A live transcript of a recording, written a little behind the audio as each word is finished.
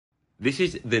This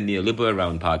is the Neoliberal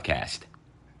Round podcast.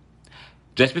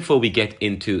 Just before we get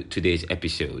into today's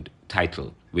episode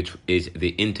title, which is the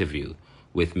interview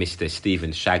with Mr.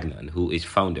 Stephen Chagnon, who is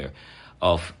founder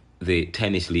of the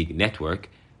Tennis League Network,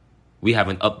 we have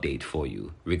an update for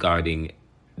you regarding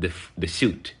the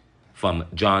suit from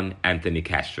John Anthony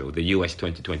Castro, the U.S.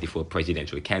 2024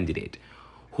 presidential candidate,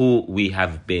 who we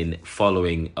have been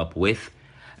following up with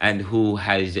and who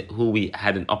we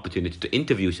had an opportunity to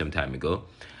interview some time ago.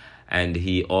 And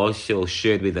he also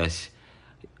shared with us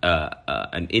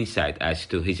an insight as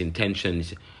to his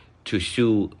intentions to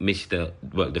sue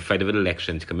the Federal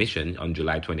Elections Commission on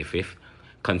July 25th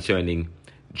concerning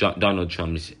Donald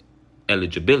Trump's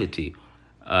eligibility.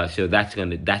 So that's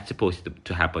supposed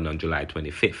to happen on July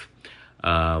 25th.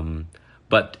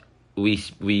 But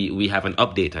we have an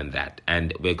update on that,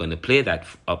 and we're going to play that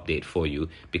update for you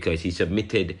because he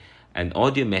submitted an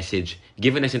audio message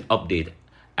giving us an update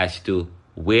as to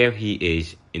where he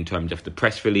is in terms of the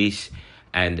press release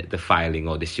and the filing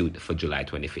or the suit for July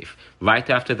 25th. Right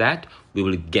after that, we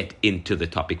will get into the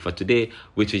topic for today,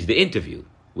 which is the interview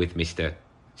with Mr.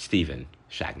 Stephen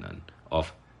Chagnon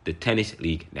of the Tennis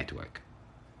League Network.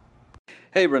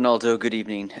 Hey, Ronaldo. Good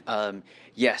evening.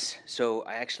 Yes, so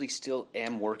I actually still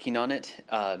am working on it.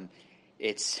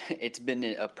 It's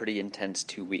been a pretty intense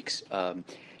 2 weeks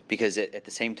because at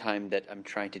the same time that I'm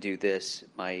trying to do this,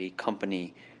 my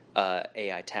company,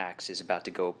 AI Tax, is about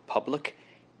to go public.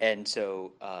 And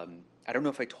so I don't know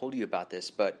if I told you about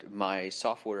this, but my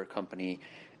software company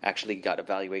actually got a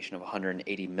valuation of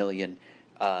 $180 million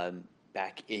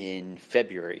back in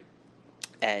February.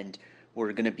 And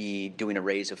we're going to be doing a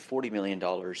raise of $40 million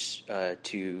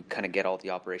to kind of get all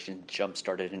the operation jump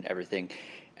started and everything.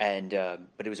 And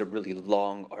but it was a really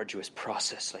long, arduous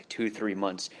process, like 2-3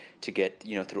 months to get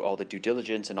through all the due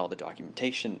diligence and all the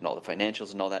documentation and all the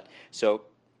financials and all that. So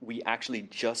we actually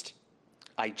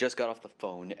I just got off the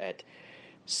phone at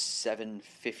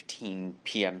 7:15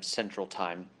 p.m. Central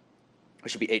Time,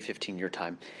 which would be 8:15 your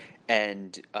time,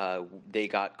 and we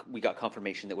got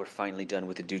confirmation that we're finally done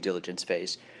with the due diligence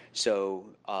phase. So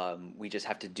we just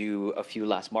have to do a few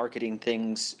last marketing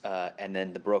things, and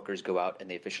then the brokers go out and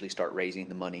they officially start raising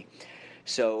the money.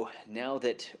 So now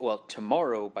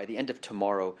tomorrow, by the end of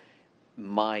tomorrow,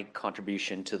 my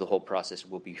contribution to the whole process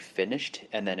will be finished,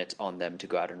 and then it's on them to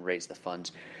go out and raise the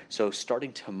funds. So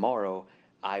starting tomorrow,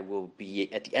 at the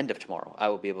end of tomorrow, I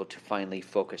will be able to finally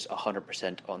focus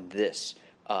 100% on this.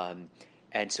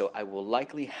 And so I will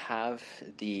likely have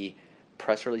the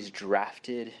press release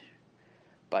drafted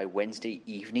by Wednesday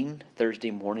evening, Thursday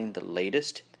morning, the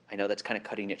latest. I know that's kind of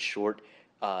cutting it short,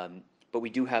 but we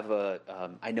do have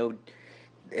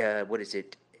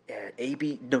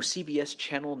CBS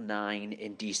Channel 9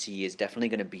 in DC is definitely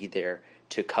going to be there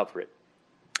to cover it,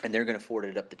 and they're going to forward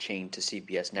it up the chain to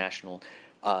CBS National.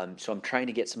 So I'm trying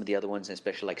to get some of the other ones,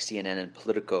 especially like CNN and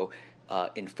Politico,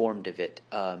 informed of it.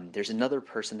 There's another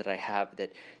person that I have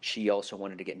that she also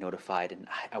wanted to get notified, and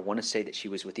I want to say that she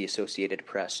was with the Associated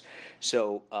Press.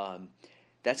 So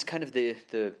that's kind of the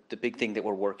big thing that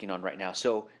we're working on right now.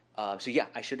 So yeah,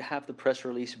 I should have the press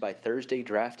release by Thursday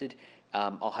drafted.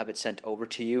 I'll have it sent over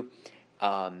to you.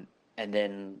 And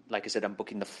then, like I said, I'm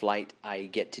booking the flight. I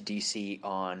get to DC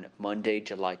on Monday,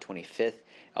 July 25th.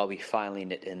 I'll be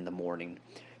filing it in the morning.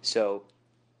 So,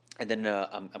 and then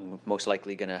I'm most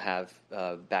likely going to have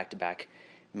back-to-back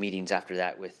meetings after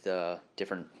that with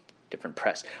different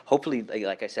press. Hopefully,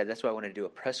 like I said, that's why I want to do a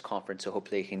press conference, so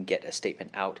hopefully I can get a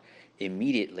statement out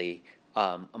immediately.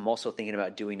 I'm also thinking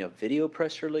about doing a video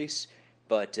press release,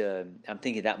 but I'm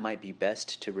thinking that might be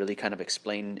best to really kind of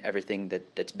explain everything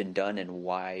that's been done and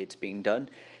why it's being done.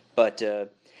 But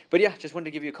yeah, just wanted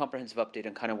to give you a comprehensive update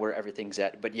on kind of where everything's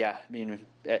at. But yeah, I mean,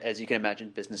 as you can imagine,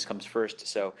 business comes first,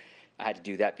 so I had to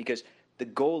do that because the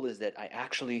goal is that I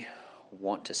actually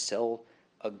want to sell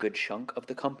a good chunk of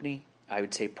the company. I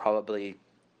would say probably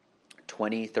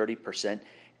 20-30%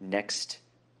 next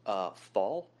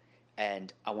fall.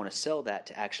 And I want to sell that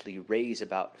to actually raise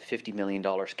about $50 million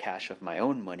cash of my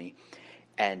own money.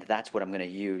 And that's what I'm going to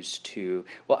use to,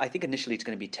 well, I think initially it's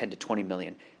going to be 10 to 20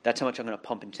 million. That's how much I'm going to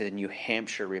pump into the New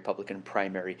Hampshire Republican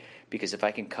primary, because if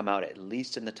I can come out at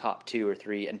least in the top 2 or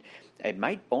 3, and it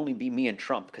might only be me and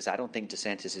Trump, because I don't think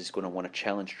DeSantis is going to want to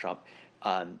challenge Trump.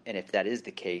 And if that is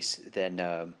the case, then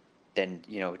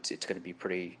it's going to be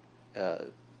pretty,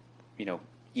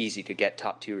 easy to get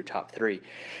top 2 or top 3.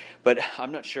 But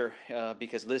I'm not sure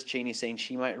because Liz Cheney's saying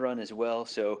she might run as well.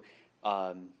 So,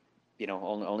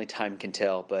 only time can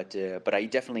tell. But I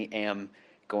definitely am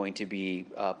going to be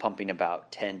pumping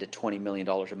about $10 to $20 million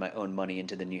of my own money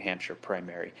into the New Hampshire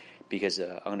primary, because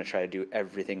I'm going to try to do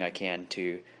everything I can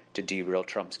to to derail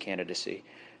Trump's candidacy.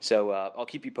 So I'll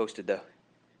keep you posted, though.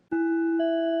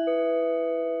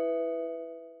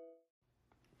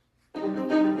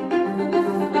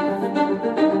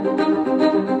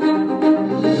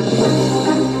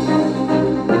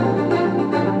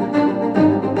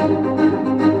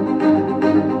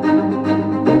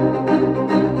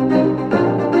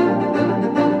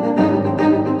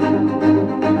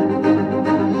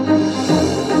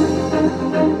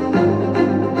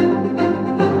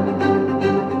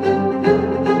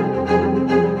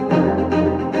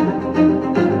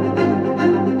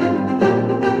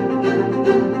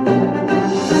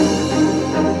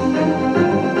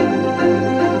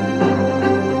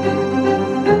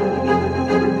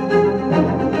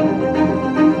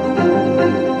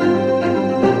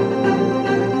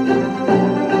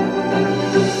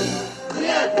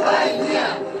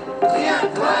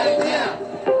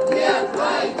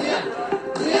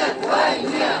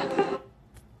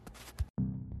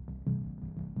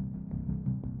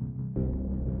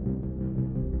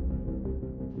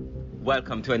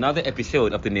 Welcome to another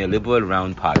episode of the Neoliberal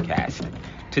Round podcast.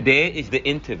 Today is the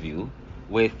interview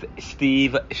with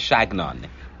Steve Chagnon.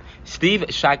 Steve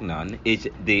Chagnon is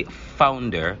the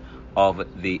founder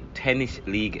of the Tennis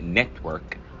League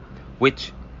Network,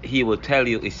 which he will tell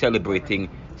you is celebrating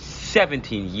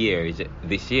 17 years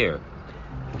this year.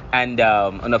 And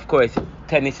of course,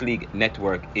 Tennis League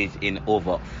Network is in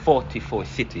over 44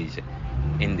 cities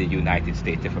in the United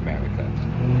States of America.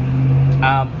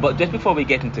 But just before we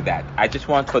get into that, I just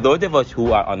want, for those of us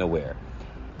who are unaware,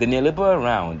 the Neoliberal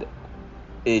Round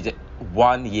is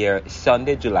 1 year,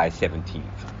 Sunday, July 17th.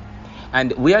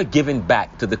 And we are giving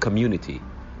back to the community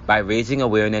by raising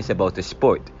awareness about a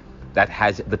sport that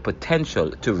has the potential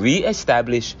to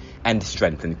re-establish and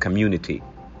strengthen community.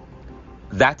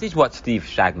 That is what Steve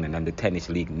Chagnon and the Tennis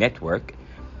League Network,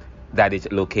 that is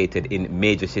located in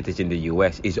major cities in the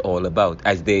US, is all about,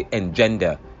 as they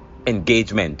engender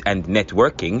engagement and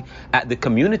networking at the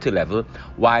community level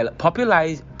while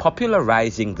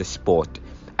popularizing the sport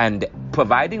and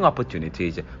providing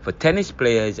opportunities for tennis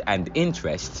players and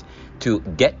interests to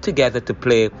get together to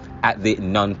play at the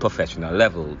non-professional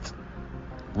levels.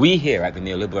 We here at the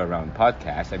Neoliberal Round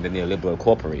podcast and the Neoliberal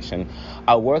Corporation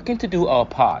are working to do our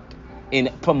part in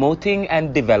promoting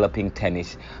and developing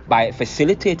tennis by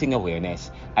facilitating awareness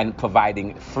and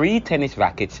providing free tennis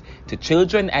rackets to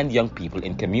children and young people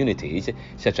in communities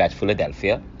such as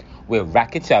Philadelphia, where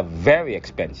rackets are very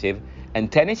expensive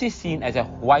and tennis is seen as a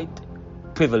white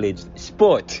privileged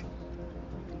sport.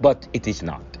 But it is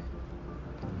not.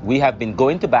 We have been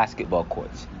going to basketball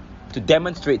courts to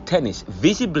demonstrate tennis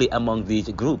visibly among these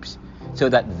groups so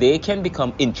that they can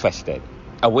become interested,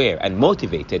 aware, and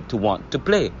motivated to want to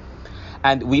play.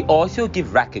 And we also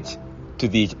give rackets to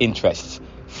these interests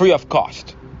free of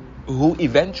cost, who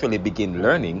eventually begin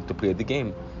learning to play the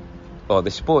game or the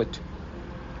sport.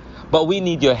 But we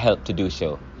need your help to do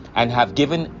so, and have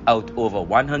given out over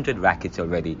 100 rackets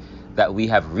already that we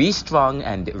have restrung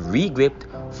and re-gripped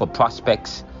for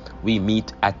prospects we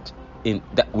meet in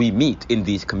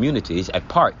these communities at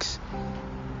parks.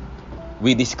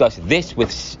 We discussed this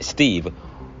with Steve,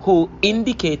 who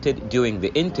indicated during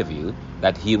the interview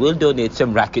that he will donate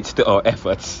some rackets to our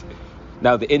efforts.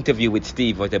 Now, the interview with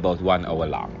Steve was about 1 hour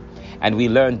long, and we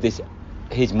learned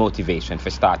his motivation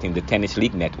for starting the Tennis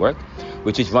League Network,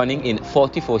 which is running in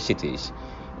 44 cities.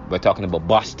 We're talking about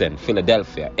Boston,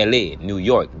 Philadelphia, LA, New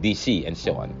York, DC, and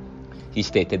so on. He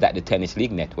stated that the Tennis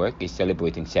League Network is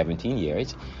celebrating 17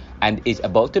 years and is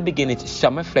about to begin its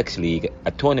Summer Flex League,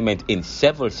 a tournament in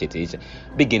several cities,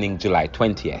 beginning July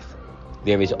 20th.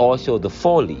 There is also the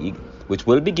Fall League, which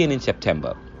will begin in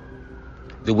September.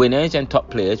 The winners and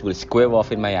top players will square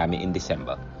off in Miami in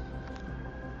December.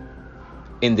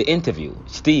 In the interview,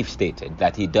 Steve stated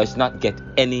that he does not get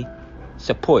any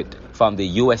support from the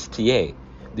USTA,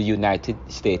 the United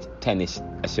States Tennis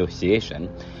Association,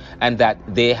 and that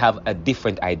they have a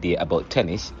different idea about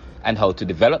tennis and how to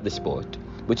develop the sport,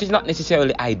 which is not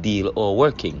necessarily ideal or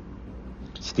working.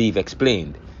 Steve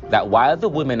explained that while the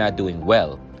women are doing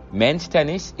well, men's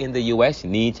tennis in the US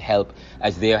needs help,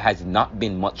 as there has not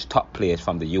been much top players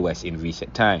from the US in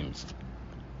recent times.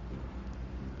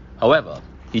 However,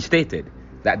 he stated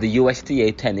that the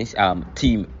USTA tennis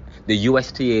the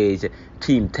USTA's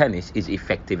team tennis is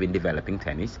effective in developing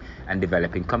tennis and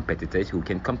developing competitors who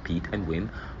can compete and win,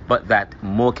 but that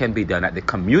more can be done at the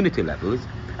community levels,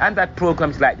 and that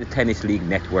programs like the Tennis League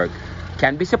Network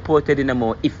can be supported in a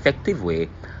more effective way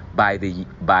by the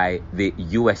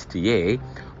USTA,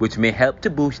 which may help to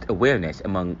boost awareness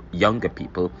among younger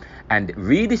people and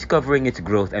rediscovering its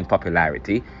growth and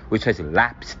popularity, which has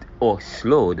lapsed or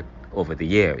slowed over the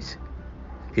years.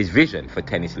 His vision for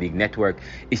Tennis League Network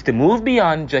is to move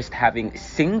beyond just having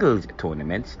singles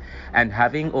tournaments and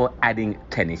having or adding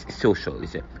tennis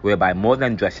socials, whereby more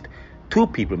than just two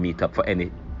people meet up for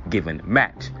any given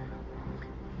match.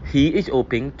 He is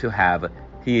hoping to have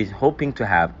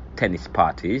tennis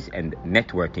parties and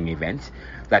networking events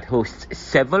that hosts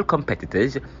several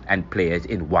competitors and players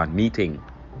in one meeting.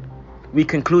 We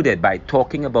concluded by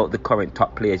talking about the current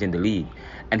top players in the league,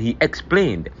 and he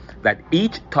explained that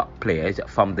each top players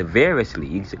from the various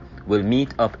leagues will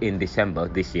meet up in December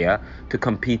this year to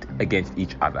compete against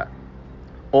each other.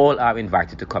 All are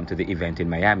invited to come to the event in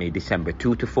Miami, December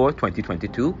 2 to 4,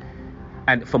 2022.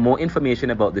 And for more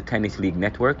information about the Tennis League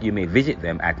Network, you may visit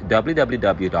them at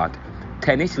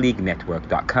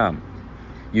www.tennisleaguenetwork.com.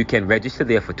 You can register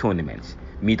there for tournaments,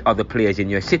 meet other players in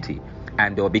your city,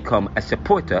 and or become a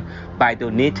supporter by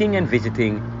donating and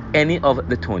visiting any of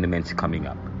the tournaments coming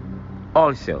up.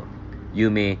 Also, you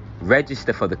may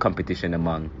register for the competition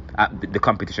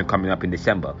coming up in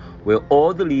December, where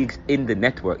all the leagues in the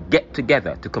network get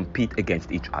together to compete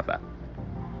against each other.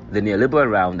 The Neoliberal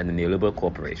Round and the Neoliberal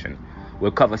Corporation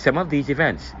will cover some of these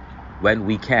events when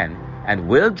we can, and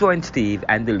will join Steve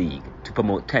and the league to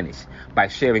promote tennis by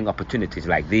sharing opportunities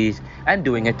like these and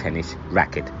doing a tennis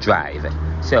racket drive.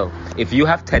 So, if you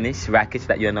have tennis rackets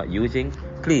that you're not using,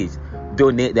 please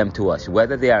donate them to us,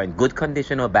 whether they are in good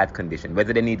condition or bad condition,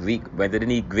 whether they need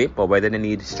grip or whether they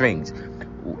need strings.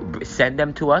 Send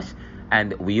them to us,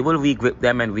 and we will regrip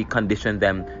them and recondition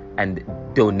them and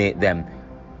donate them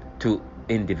to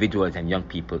individuals and young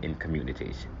people in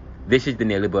communities. This is the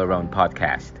Neoliberal Round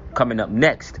podcast. Coming up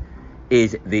next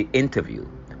is the interview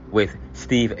with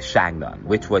Steve Chagnon,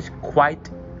 which was quite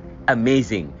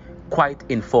amazing, quite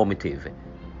informative.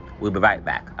 We'll be right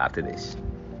back after this.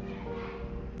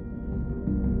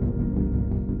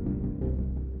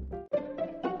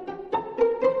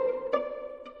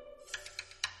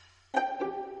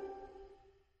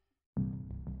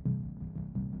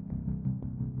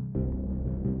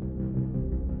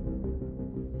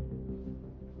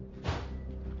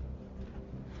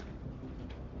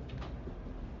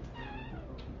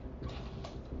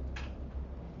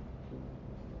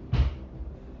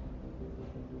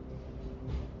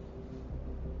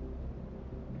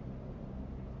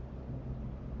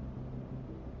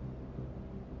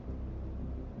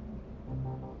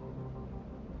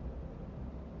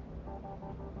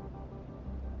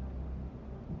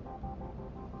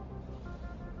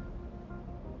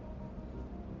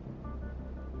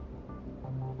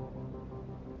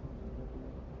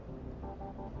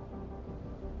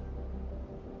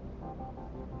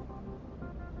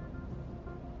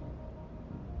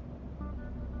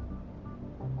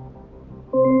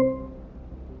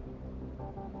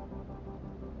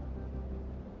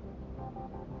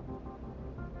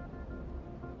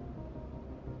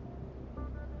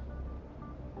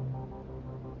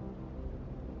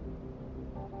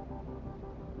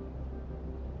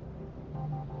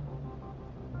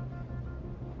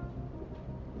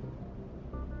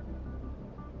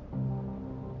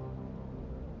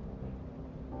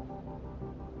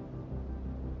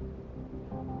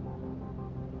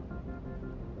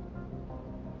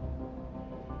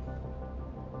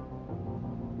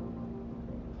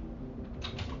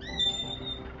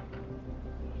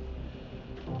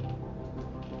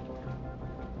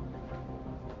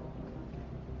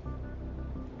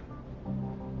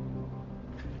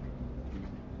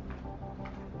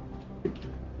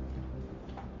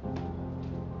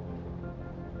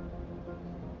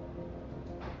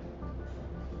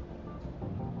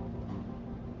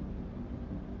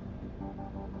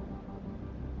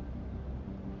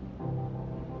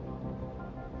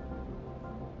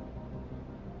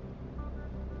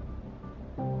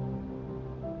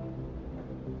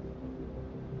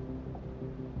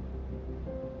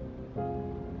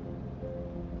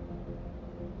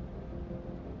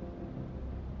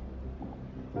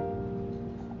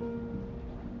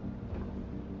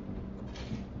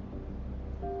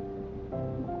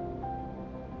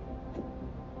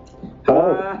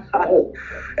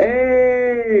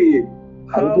 Hey,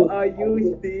 how are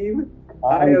you, Steve?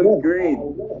 I am great.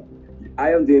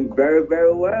 I am doing very,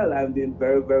 very well. I'm doing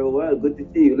very, very well. Good to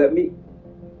see you.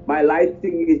 My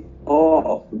lighting is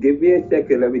off. Give me a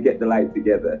second. Let me get the light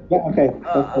together. Yeah, okay.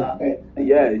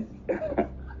 Yes.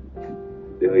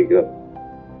 There we go.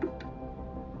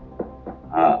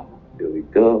 There we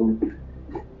go.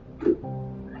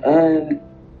 And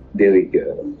there we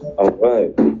go. All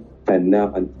right. And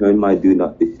now I turn my do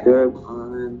not disturb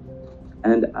on,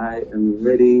 and I am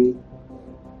ready.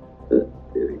 There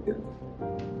we go.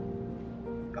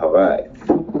 All right.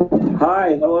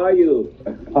 Hi, how are you?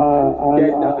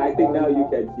 I think now you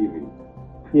can see me.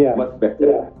 Yeah. Much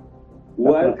better.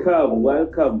 Welcome,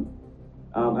 welcome.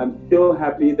 I'm so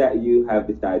happy that you have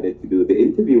decided to do the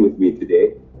interview with me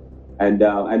today. And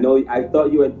I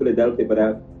thought you were in Philadelphia,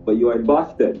 but you are in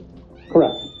Boston.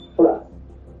 Correct.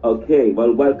 Okay,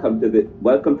 well, welcome to the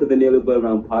Nearly Go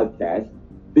Around podcast.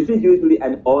 This is usually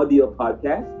an audio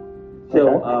podcast,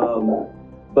 so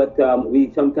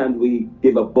we sometimes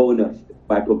give a bonus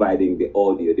by providing the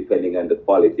audio, depending on the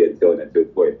quality and so on and so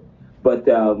forth. But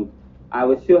I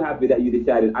was so happy that you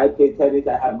decided. I play tennis.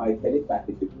 I have my tennis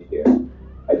racket with me here,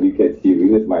 as you can see,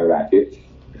 with my racket.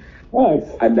 Nice.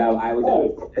 And I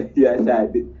was yes,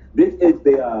 this is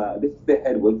the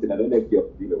head Wilson. I don't know if you're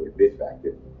familiar with this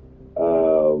racket.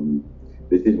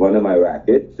 This is one of my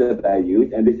rackets that I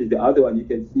use, and this is the other one. You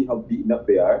can see how beaten up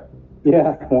they are.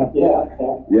 Yeah.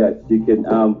 Yes, you can.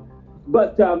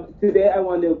 But today I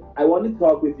want to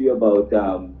talk with you about.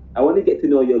 I want to get to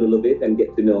know you a little bit and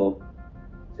get to know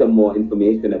some more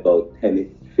information about Tennis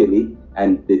Philly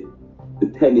and the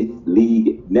Tennis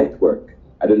League Network.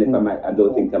 I don't know if I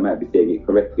don't think I might be saying it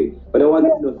correctly, but I want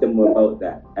to know some more about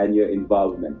that and your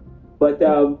involvement. But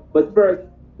first,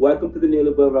 welcome to the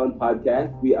Nearly Go Around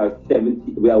podcast. We are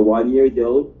 1 year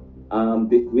old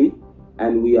this week,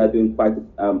 and we are doing quite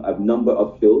a number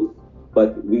of shows.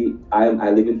 But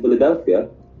I live in Philadelphia,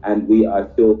 and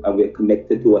we're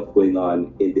connected to what's going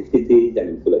on in the cities and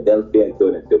in Philadelphia and so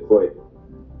on and so forth.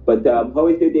 But how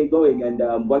is your day going, and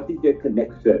what is your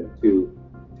connection to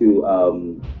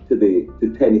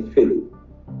Tennis Philly?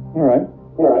 All right.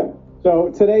 So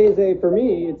today is for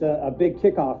me, it's a big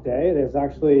kickoff day.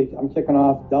 I'm kicking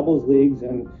off doubles leagues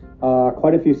in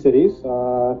quite a few cities.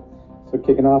 So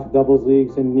kicking off doubles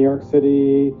leagues in New York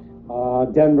City,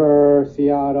 Denver,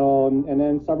 Seattle, and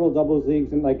then several doubles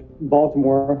leagues in like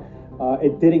Baltimore.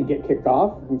 It didn't get kicked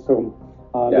off, and so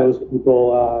those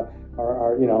people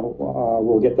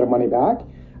will get their money back.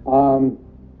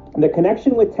 The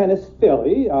connection with Tennis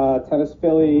Philly has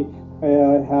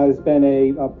been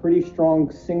a pretty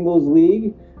strong singles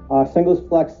league, singles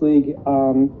flex league,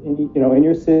 in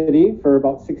your city for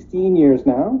about 16 years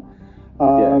now.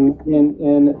 And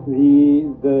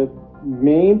the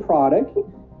main product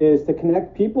is to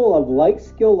connect people of like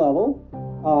skill level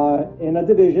in a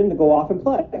division to go off and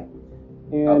play.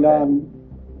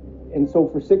 And so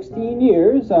for 16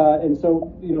 years,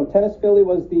 Tennis Philly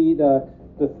was the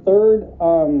third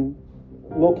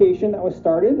location that was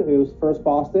started. It was first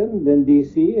Boston, then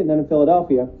DC, and then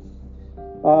Philadelphia.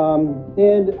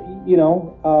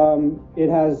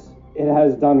 It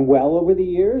has done well over the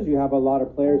years. You have a lot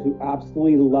of players who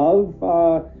absolutely love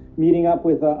meeting up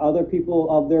with other people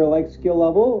of their like skill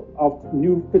level, of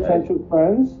new potential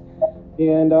friends,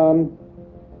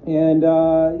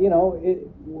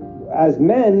 as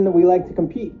men, we like to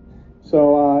compete.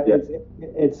 So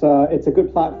it's a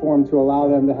good platform to allow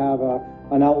them to have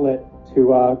an outlet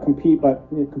to compete, but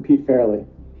compete fairly.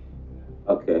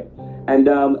 Okay, and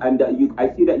I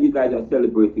see that you guys are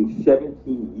celebrating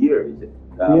 17 years. Is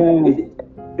it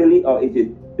Philly or is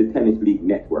it the Tennis League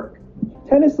Network?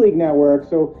 Tennis League Network.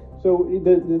 So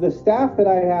the staff that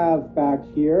I have back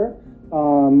here,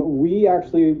 we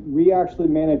actually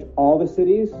manage all the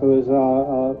cities. So there's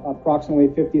approximately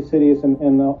 50 cities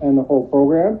in the whole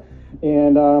program,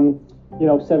 and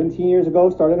 17 years ago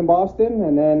started in Boston,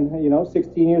 and then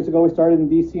 16 years ago we started in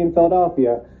DC and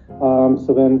Philadelphia.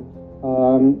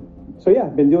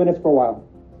 Been doing this for a while.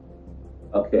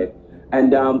 Okay,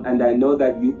 and I know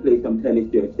that you play some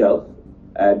tennis yourself,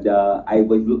 and I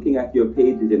was looking at your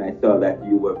pages and I saw that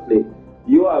you were playing.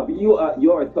 You're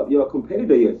a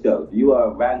competitor yourself. You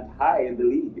are ranked high in the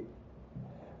league.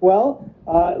 Well,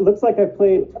 it looks like I've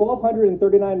played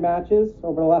 1,239 matches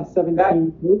over the last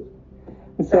 17 years.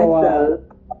 So,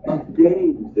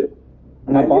 games.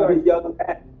 And you're a young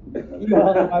man.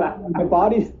 My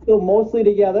body's still mostly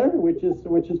together, which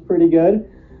is pretty good.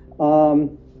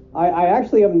 I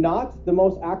actually am not the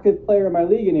most active player in my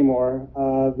league anymore.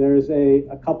 There's a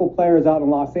couple players out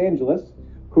in Los Angeles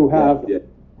who have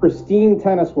pristine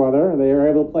tennis weather. They are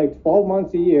able to play 12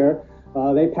 months a year.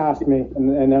 They passed me,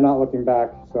 and they're not looking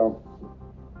back. So.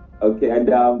 Okay, and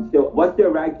so what's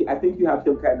your ranking? I think you have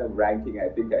some kind of ranking. I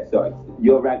think I saw it.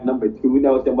 You're ranked number 2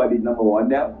 now. Somebody's number 1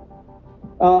 now.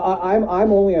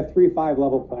 I'm only a 3-5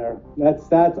 level player.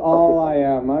 That's all I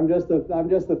am. I'm just a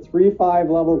 3-5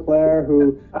 level player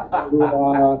who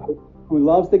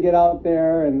loves to get out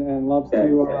there and loves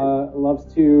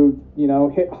to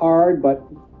hit hard, but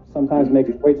sometimes makes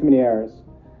way too many errors.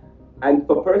 And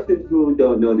for persons who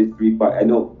don't know this 3-5, I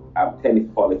know tennis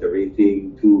college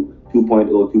rating to 2.0,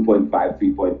 2.5,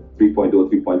 3.0,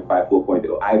 3.5,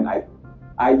 4.0.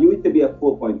 I used to be a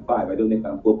 4.5. I don't know if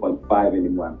I'm 4.5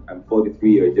 anymore. I'm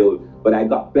 43 years old, but I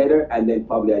got better, and then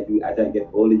probably as I get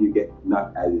older, you get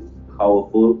not as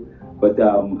powerful. But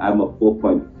I'm a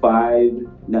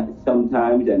 4.5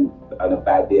 sometimes, and on a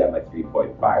bad day, I'm a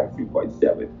 3.5,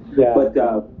 3.7. Yeah. But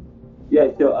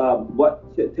yeah. So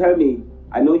tell me.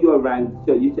 I know you're ranked.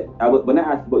 So when I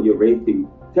asked about your rating,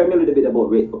 tell me a little bit about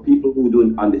rating for people who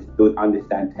don't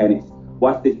understand tennis.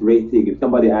 What's this rating? If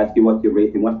somebody asks you what's your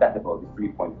rating, what's that about? It's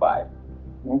 3.5.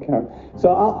 Okay. So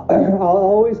I'll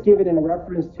always give it in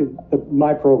reference to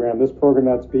my program, this program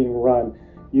that's being run.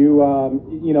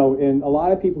 And a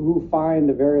lot of people who find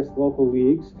the various local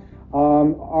leagues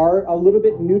are a little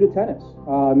bit new to tennis.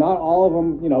 Not all of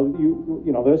them,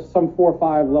 there's some 4 or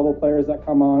 5 level players that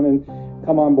come on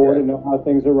board and know how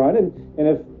things are run. And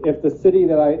if the city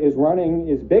that is running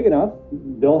is big enough,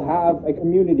 they'll have a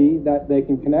community that they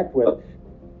can connect with.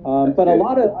 But a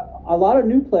lot of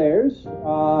new players,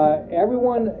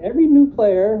 every new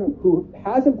player who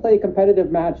hasn't played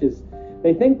competitive matches,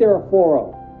 they think they're a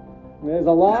 4-0. There's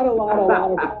a lot of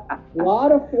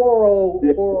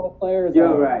 4-0 players.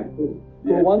 You're right.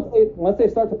 Once they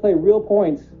start to play real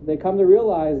points, they come to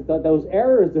realize that those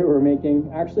errors they were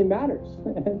making actually matters,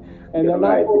 and they're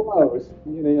not 4-0s.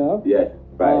 Yeah,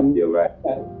 right. You're right.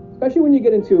 Especially when you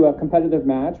get into a competitive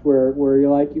match where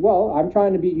you're like, well, I'm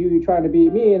trying to beat you, you're trying to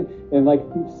beat me, and like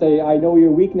say, I know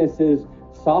your weakness is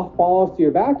soft balls to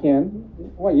your backhand.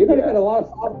 Well, you're going to get a lot of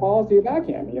soft balls to your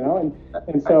backhand,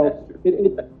 and so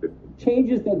it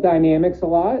changes the dynamics a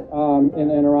lot in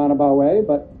a roundabout way.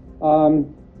 But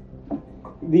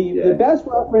the best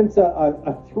reference,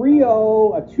 a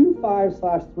 3-0, a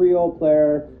 2-5/3-0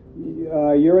 player,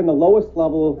 you're in the lowest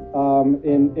level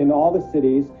in all the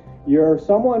cities. You're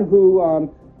someone who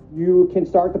you can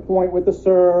start the point with the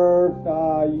serve.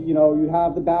 You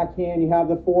have the backhand, you have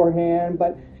the forehand,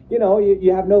 but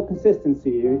you have no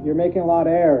consistency. You're making a lot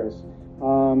of errors.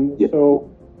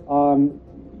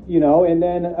 And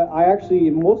then I actually,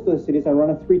 in most of the cities, I run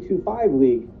a 3-2-5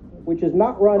 league, which is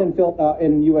not run in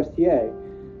USTA.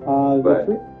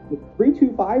 The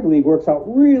 3-2-5 league works out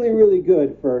really, really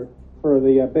good for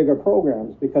the bigger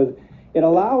programs because it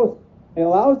allows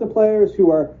the players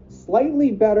who are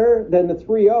slightly better than the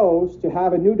 3-0s to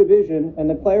have a new division, and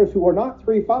the players who are not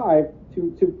 3-5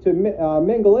 to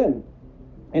mingle in.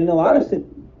 And a lot of cities,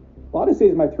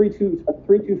 my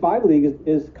 3-2-5 league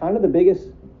is kind of the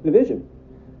biggest division.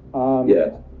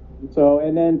 So,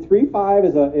 and then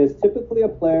 3-5 is typically a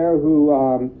player who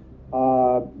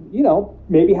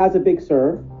maybe has a big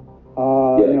serve.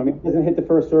 Maybe doesn't hit the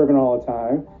first serve all the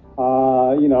time.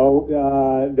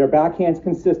 Their backhand's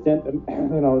consistent.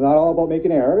 Not all about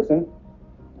making errors, and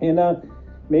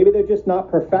maybe they're just not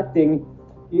perfecting.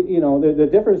 The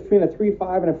difference between a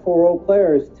 3-5 and a 4-0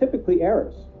 player is typically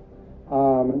errors. A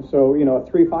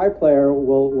 3-5 player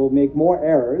will make more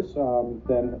errors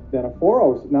than a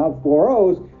 4-0. Now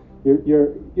 4-0s,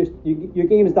 your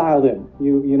game's dialed in.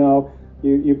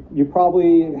 You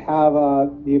probably have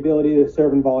the ability to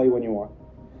serve and volley when you want.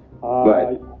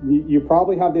 You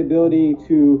probably have the ability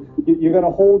to. You're going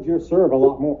to hold your serve a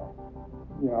lot more.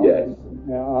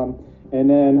 And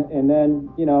then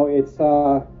it's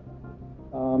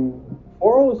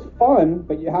 4-0's fun,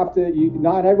 but you have to.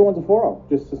 Not everyone's a 4-0.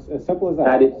 Just as simple as that.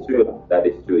 That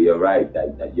is true. You're right.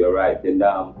 You're right. And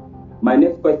my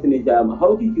next question is,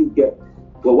 how did you get?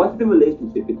 Well, what's the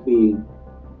relationship between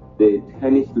the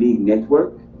Tennis League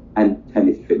Network and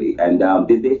Tennis Philly? And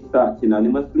did they start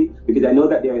synonymously? Because I know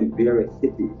that they're in various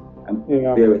cities.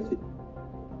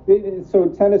 So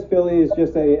Tennis Philly is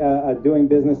just a doing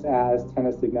business as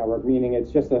Tennis League Network, meaning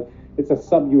it's a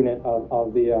subunit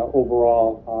of the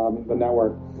overall the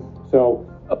network. So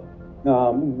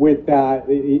with that,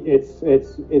 it's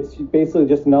basically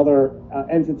just another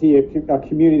entity, a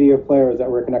community of players that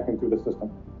we're connecting through the system.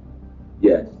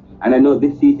 Yes, and I know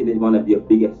this season is one of your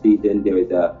biggest seasons.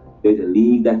 There's a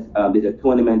league there's a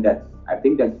tournament that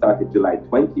started July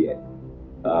 20th.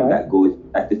 That goes.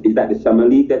 Is that the summer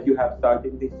league that you have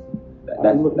started this?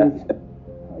 I'm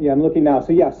looking now.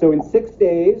 So in 6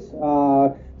 days.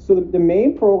 So the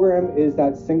main program is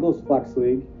that singles flex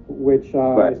league, which is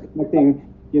connecting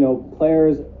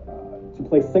players to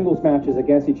play singles matches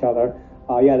against each other.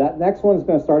 That next one's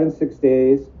going to start in 6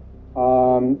 days.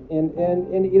 And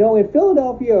in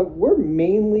Philadelphia, we're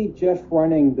mainly just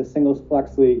running the singles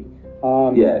flex league.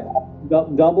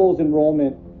 Doubles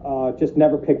enrollment just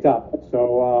never picked up.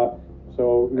 So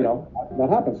that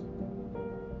happens.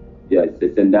 Yes,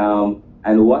 and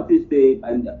And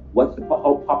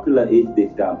how popular is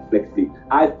this flex league?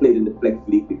 I've played in the flex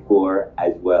league before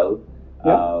as well.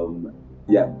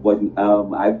 Yeah. I've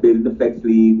played in the flex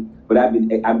league, but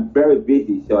I'm very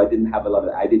busy, so I didn't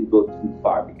go too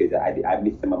far because I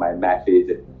missed some of my matches.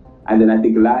 And then I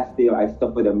think last year I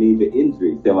suffered a major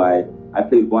injury, so I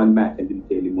played one match and didn't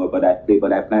play anymore. But I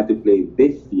plan to play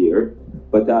this year.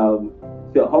 But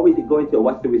so how is it going? So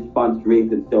what's the response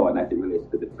rate and so on as it relates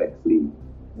to the flex league?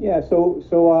 Yeah,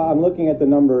 so I'm looking at the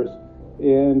numbers,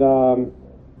 and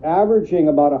averaging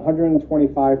about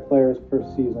 125 players per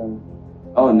season.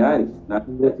 Oh, nice. That's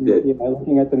good. Yeah,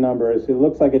 looking at the numbers, it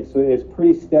looks like it's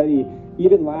pretty steady.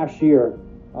 Even last year,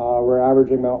 we're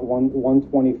averaging about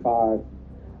 125.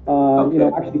 Okay.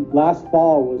 Actually, last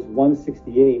fall was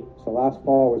 168, so last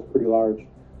fall was pretty large.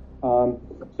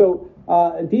 So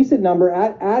a decent number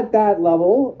at that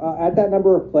level, at that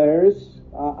number of players.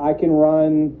 I can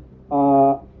run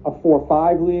a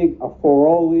 4-5 league, a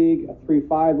 4-0 league, a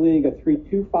 3-5 league, a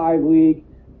 3-2-5 league,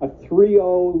 a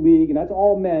 3-0 league, and that's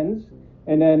all men's.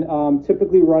 And then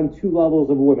typically run two levels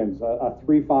of women's, a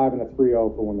 3-5 and a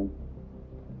 3-0 for women.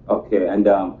 Okay, and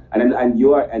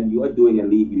you are doing a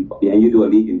league and you do a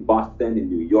league in Boston, in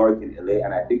New York, in LA,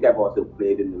 and I think I've also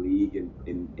played in the league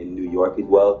in New York as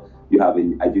well. You have,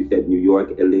 as you said, New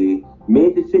York, LA,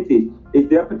 major cities. Is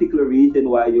there a particular reason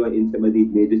why you are in some of these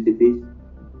major cities?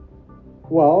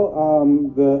 Well,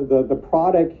 the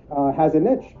product has a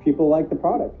niche. People like the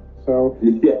product, so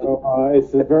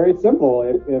it's very simple.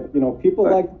 If people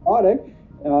like the product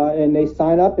and they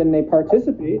sign up and they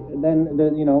participate, then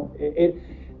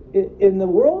in the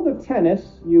world of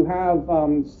tennis, you have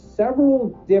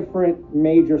several different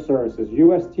major services.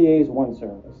 USTA is one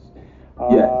service.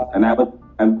 Yes,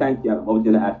 and thank you. I was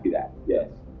going to ask you that. Yes.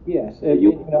 Yes,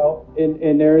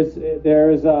 and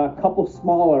there's a couple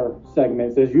smaller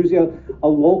segments. There's usually a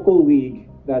local league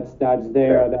that's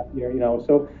there that year.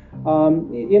 So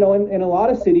in a lot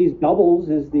of cities, doubles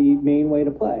is the main way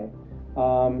to play.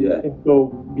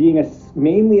 So being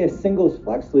mainly a singles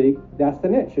flex league, that's the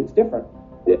niche. It's different.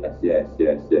 Yes.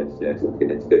 Okay,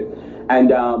 that's good.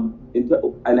 And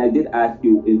I did ask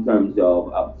you in terms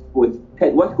of sports.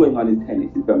 What's going on in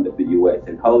tennis in terms of the U.S.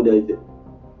 and how does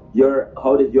your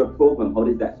program, how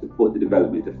does that support the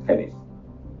development of tennis?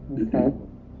 Okay.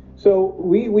 So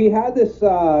we had this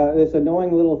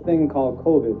annoying little thing called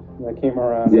COVID that came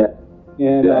around. Yeah.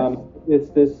 And it's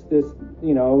this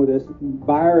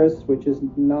virus which is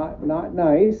not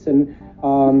nice, and a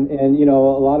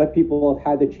lot of people have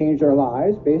had to change their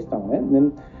lives based on it,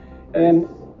 and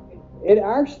it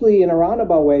actually, in a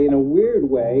roundabout way, in a weird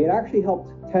way, it actually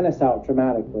helped tennis out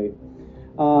dramatically.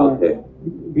 Okay.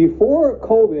 Before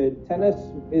COVID, tennis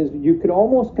you could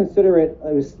almost consider it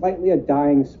was slightly a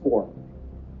dying sport.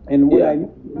 And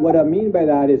what I mean by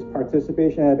that is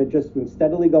participation had just been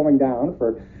steadily going down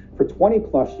for 20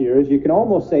 plus years. You can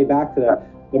almost say back to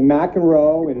the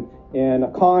McEnroe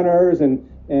and Connors and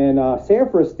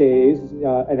Sampras days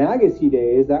and Agassi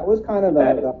days. That was kind of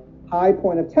the high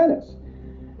point of tennis.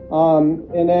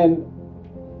 And then,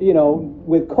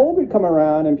 with COVID come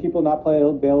around and people not be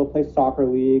able to play soccer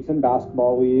leagues and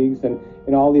basketball leagues and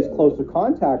all these closer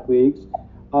contact leagues,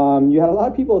 you had a lot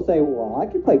of people say, well, I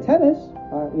can play tennis.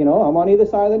 I'm on either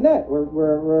side of the net.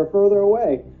 We're further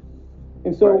away.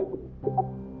 And so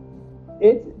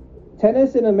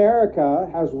tennis in America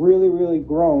has really, really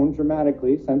grown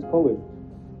dramatically since COVID.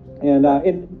 And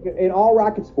in all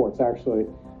racket sports, actually.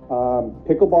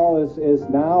 Pickleball is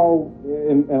now,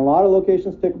 in a lot of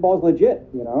locations, pickleball is legit.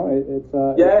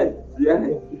 Yes.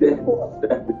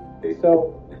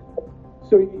 So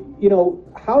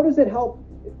how does it help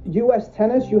U.S.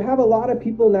 tennis? You have a lot of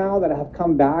people now that have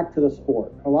come back to the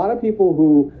sport. A lot of people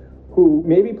who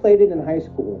maybe played it in high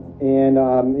school and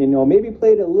maybe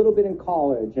played it a little bit in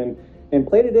college and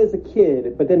played it as a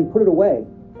kid, but then put it away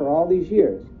for all these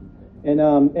years, and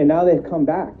now they've come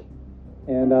back.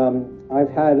 And I've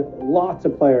had lots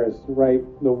of players write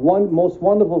the most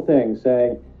wonderful thing,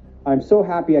 saying, "I'm so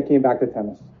happy I came back to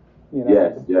tennis."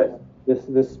 Yes.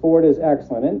 This sport is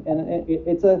excellent, and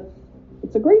it's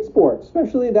a great sport,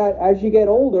 especially that as you get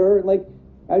older,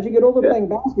 playing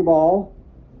basketball,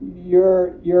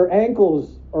 your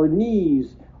ankles or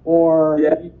knees or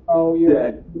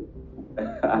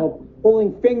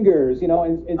pulling fingers,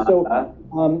 and so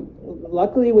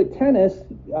luckily with tennis,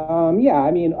 our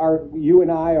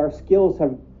skills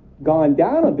have gone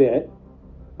down a bit,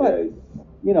 but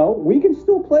we can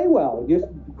still play well. Just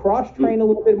cross train a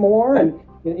little bit more and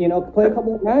play a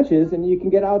couple of matches, and you can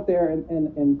get out there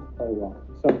and play well.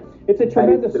 So it's a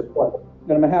tremendous sport,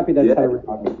 and I'm happy that's how we're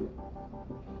talking.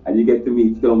 and you get to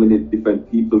meet so many different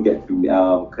people, get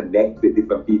to connect with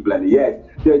different people. And yes,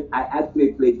 I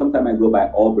actually play. Sometimes I go by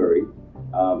Albury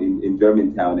in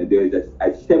Germantown, and there's a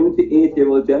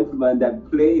 78-year-old gentleman that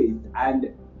plays,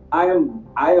 and I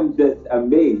am just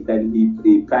amazed. And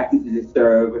he practices his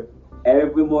serve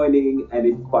every morning, and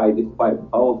it's quite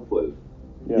powerful.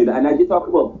 Yeah. You know, and I just talk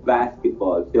about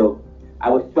basketball. So I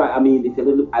was trying. I mean, it's a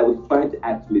little. I was trying to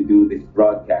actually do this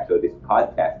broadcast or this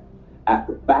podcast at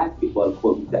the basketball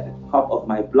court, which is at the top of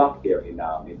my block here in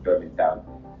Germantown.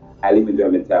 I live in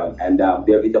Germantown, and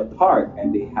there is a park,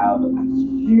 and they have a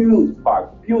huge park,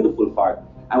 beautiful park.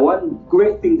 And one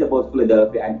great thing about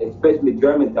Philadelphia, and especially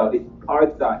Germantown, is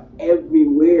parks are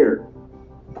everywhere.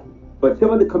 But some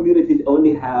of the communities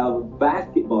only have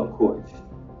basketball courts,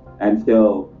 and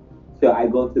so I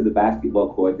go to the basketball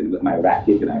court and with my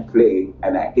racket and I play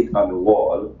and I hit on the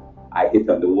wall.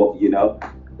 You know.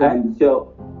 And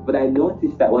so, but I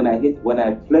noticed that when I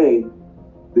play,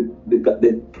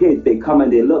 the kids, they come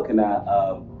and they look, and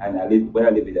I live where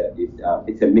I live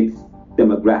it's a mixed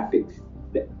demographics.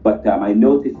 But I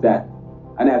noticed that,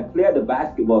 and I play at the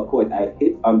basketball court. I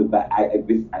hit on the back.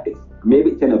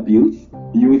 Maybe it's an abuse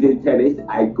using tennis.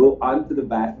 I go onto the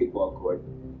basketball court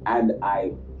and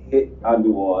I hit on the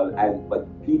wall, but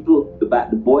people,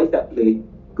 the boys that play,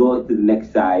 go to the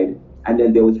next side, and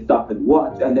then they would stop and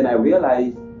watch, and then I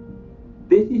realized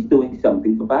this is doing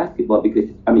something for basketball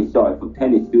for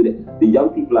tennis too. The young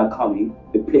people are coming,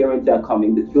 the parents are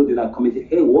coming, the children are coming. Say,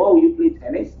 hey, whoa, you play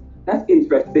tennis? That's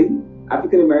interesting.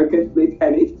 African Americans play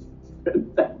tennis.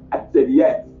 I said,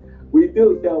 yes, we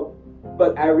do. So,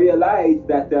 but I realized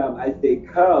that as they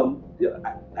come,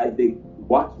 as they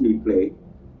watch me play.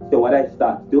 So what I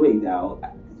start doing now,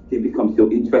 they become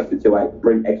so interested. So I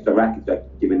bring extra rackets, like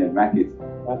giving them rackets.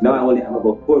 Now I only have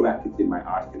about 4 rackets in my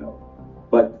arsenal.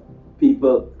 But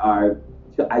people are,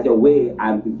 so as a way,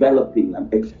 I'm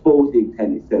exposing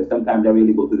tennis. So sometimes I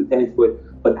really go to the tennis court,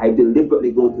 but I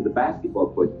deliberately go to the basketball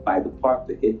court by the park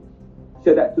to hit,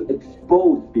 so that to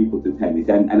expose people to tennis.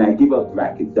 And I give out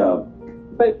rackets. But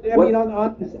I mean,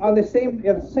 on the same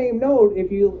note,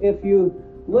 if you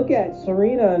look at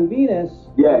Serena and Venus,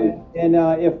 yeah, and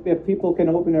if people can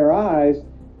open their eyes,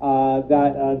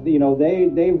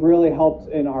 they've really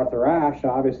helped in Arthur Ashe,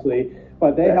 obviously,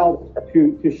 but they help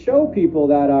to show people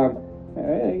that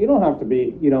you don't have to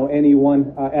be any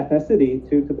one ethnicity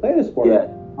to play the sport. Yeah.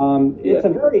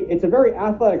 It's a very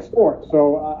athletic sport,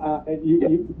 so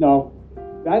you know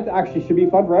that actually should be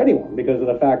fun for anyone because of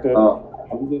the fact that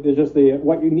it's just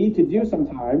what you need to do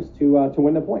sometimes to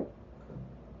win the point.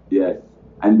 Yes.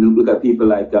 And look at people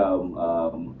like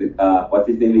what's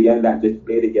his name again that just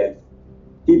played against.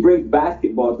 He brings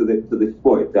basketball to the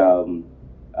sport.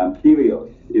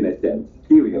 Kyrgios, in a sense.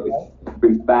 Kyrgios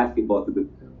brings basketball to the.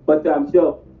 But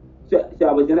so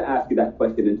I was going to ask you that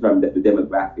question in terms of the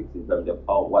demographics, in terms of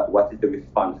what is the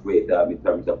response rate in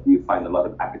terms of, do you find a lot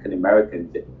of African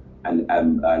Americans and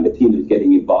Latinos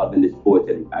getting involved in the sport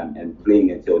and playing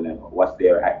and so on? And what's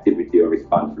their activity or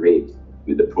response rate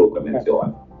with the program and so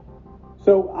on?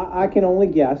 So I can only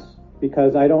guess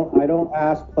because I don't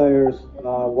ask players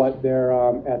what their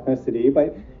ethnicity,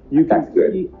 but you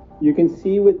can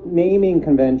see with naming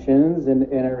conventions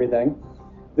and everything.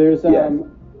 There is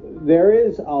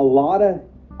a lot of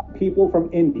people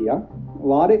from India, a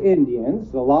lot of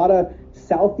Indians, a lot of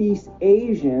Southeast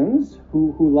Asians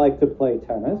who like to play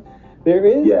tennis. There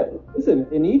is, listen,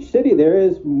 in each city there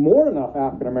is more than enough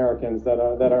African Americans that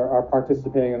are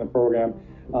participating in the program,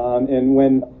 and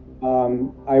when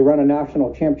I run a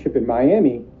national championship in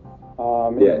Miami.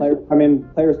 Players come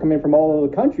in from all over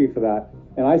the country for that,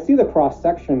 and I see the cross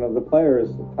section of the players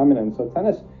coming in. So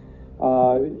tennis,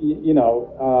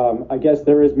 I guess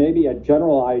there is maybe a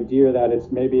general idea that it's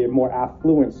maybe a more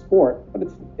affluent sport, but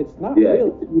it's not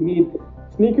really. You need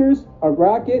sneakers, a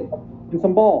racket, and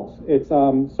some balls. It's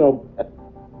and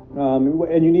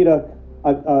you need a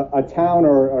town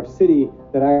or a city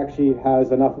that actually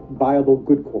has enough viable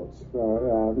good courts.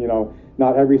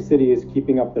 Not every city is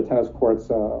keeping up the tennis courts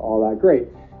all that great.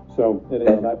 So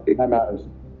that matters.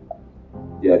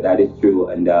 Yeah, that is true.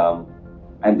 And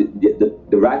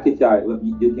the rackets are,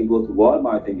 you can go to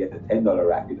Walmart and get a $10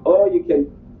 racket, or you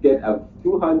can get a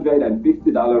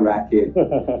 $250 racket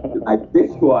like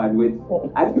this one. Which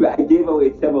actually I gave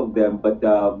away some of them, but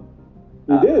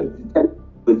you did.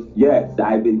 But yes,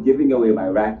 I've been giving away my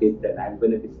rackets, and I'm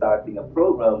going to be starting a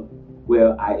program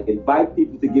where I invite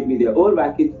people to give me their own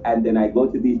rackets, and then I go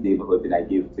to these neighborhoods and I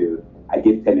give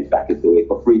tennis rackets away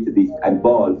for free to these and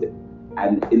balls.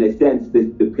 And in a sense,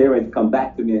 the parents come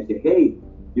back to me and say, "Hey,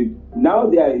 now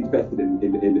they are interested in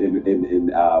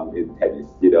tennis,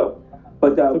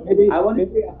 But so maybe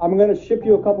I'm going to ship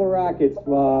you a couple of rackets.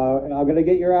 I'm going to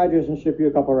get your address and ship you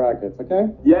a couple of rackets,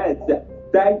 okay? Yes,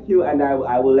 thank you, and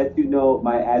I will let you know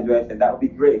my address, and that would be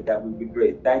great. That would be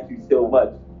great. Thank you so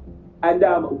much. And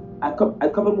a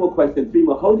couple more questions. Three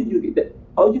more. How did you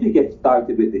get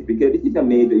started with this? Because this is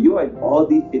amazing. You are in all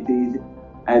these cities,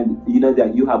 and you know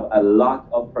that you have a lot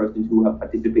of persons who have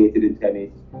participated in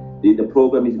tennis. The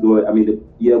program is good. I mean,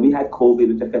 we had COVID,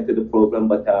 which affected the program,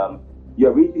 but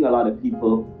you're reaching a lot of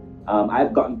people.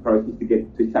 I've gotten persons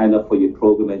to sign up for your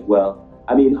program as well.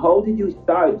 I mean, how did you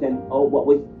start, and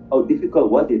how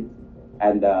difficult was it?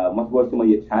 And what were some of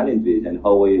your challenges, and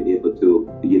how were you able to,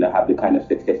 have the kind of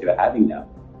success you're having now?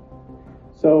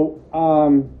 So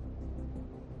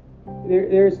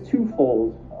there's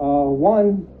twofold.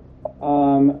 One,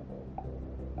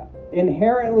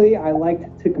 inherently, I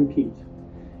liked to compete,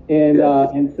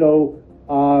 and so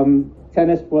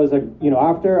tennis was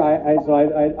after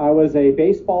I was a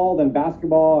baseball, then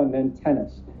basketball, and then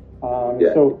tennis.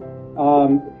 So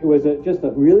it was just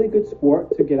a really good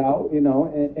sport to get out,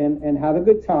 and have a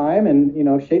good time, and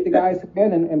shake the guys'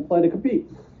 hand and play to compete.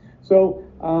 So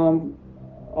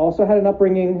also had an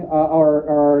upbringing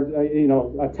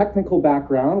a technical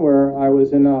background where I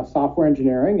was in software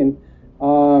engineering, and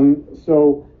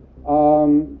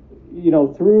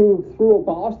through a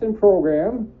Boston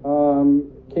program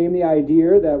came the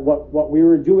idea that what we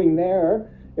were doing there,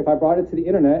 if I brought it to the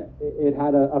internet, it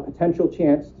had a potential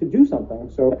chance to do something.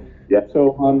 So,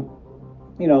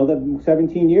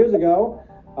 17 years ago,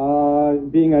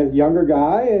 being a younger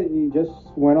guy, you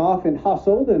just went off and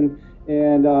hustled and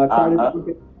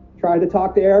tried to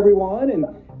talk to everyone and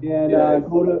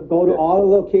go to all the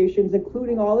locations,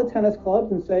 including all the tennis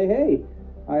clubs, and say, hey,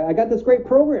 I got this great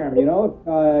program.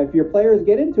 If your players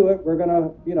get into it, we're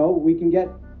gonna, we can get,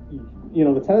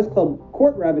 the tennis club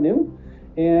court revenue.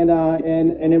 And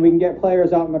then we can get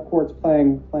players out in the courts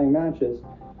playing matches.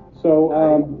 So,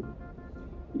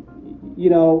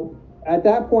 at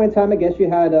that point in time, I guess you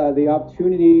had the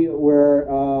opportunity where,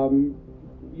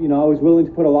 I was willing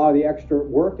to put a lot of the extra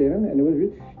work in, and it was,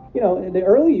 in the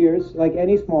early years, like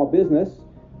any small business,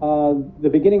 the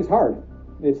beginning's hard.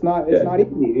 It's not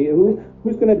easy.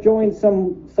 Who's going to join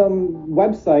some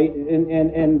website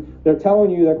and they're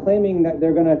claiming that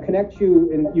they're going to connect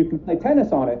you and you can play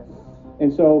tennis on it.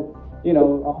 And so,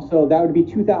 also that would be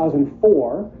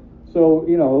 2004. So, a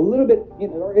little bit,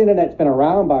 internet's been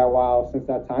around by a while since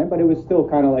that time, but it was still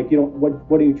kind of like,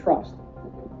 what do you trust?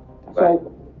 Right.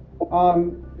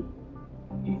 So,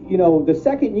 the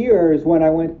second year is when I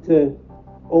went to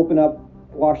open up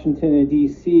Washington and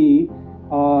DC.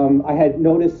 I had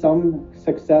noticed some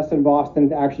success in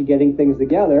Boston actually getting things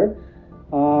together.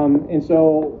 And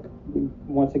so,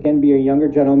 once again, be a younger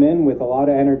gentleman with a lot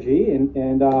of energy.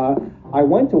 And I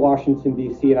went to Washington,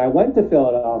 D.C., and I went to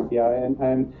Philadelphia.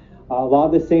 And a lot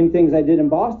of the same things I did in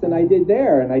Boston, I did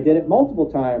there. And I did it multiple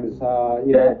times. I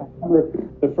remember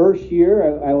the first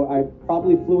year, I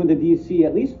probably flew into D.C.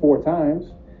 at least 4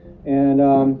 times. And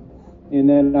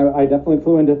then I definitely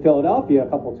flew into Philadelphia a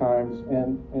couple times.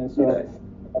 And so,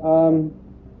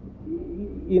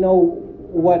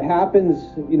 what happens,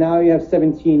 now you have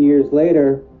 17 years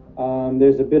later,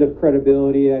 there's a bit of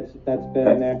credibility that's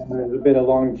been there. There's a bit of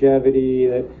longevity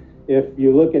that if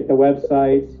you look at the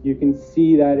websites, you can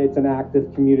see that it's an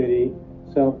active community.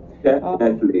 So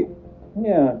definitely.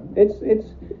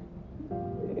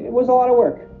 It was a lot of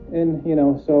work. And,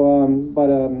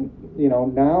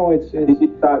 now it's... Did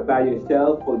you start by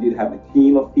yourself, or did you have a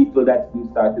team of people that you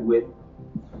started with?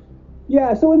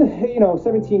 Yeah, so in the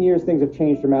 17 years, things have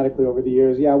changed dramatically over the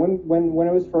years. Yeah, when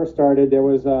it was first started, there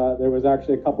was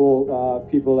actually a couple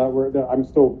people that I'm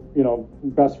still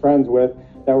best friends with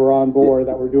that were on board,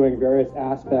 that were doing various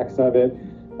aspects of it.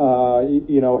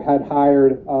 Had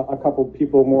hired a couple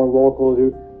people more local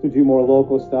to do more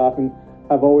local stuff, and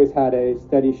have always had a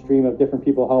steady stream of different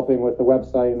people helping with the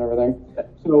website and everything.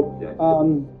 So.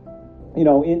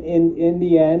 In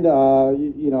the end,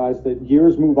 as the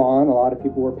years move on, a lot of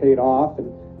people were paid off,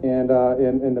 and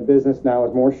the business now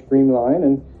is more streamlined,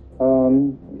 and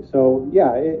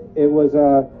it was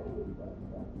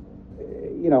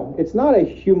it's not a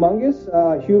humongous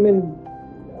human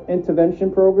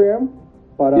intervention program,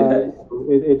 but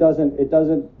it doesn't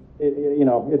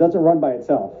run by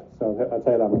itself. So I'll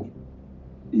tell you that much.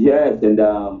 Yes,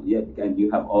 and you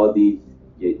have all these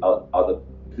other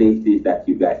places that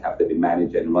you guys have to be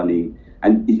managed and running,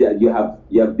 and you have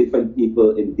different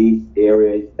people in these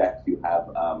areas that you have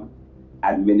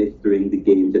administering the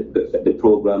games, the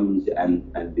programs, and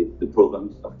the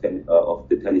programs of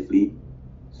the tennis league.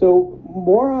 So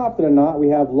more often than not, we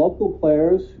have local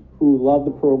players who love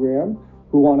the program,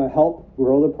 who want to help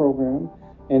grow the program.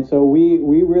 And so we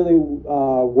really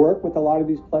work with a lot of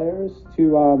these players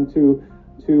to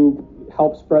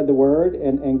help spread the word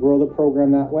and grow the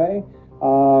program that way.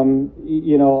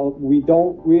 We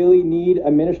don't really need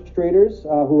administrators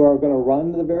who are going to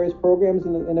run the various programs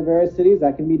in the various cities.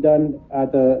 That can be done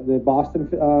at the Boston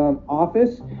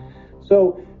office.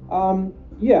 So,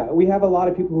 we have a lot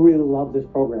of people who really love this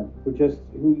program,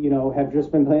 who have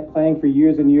just been playing for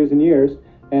years and years and years.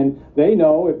 And they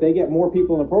know if they get more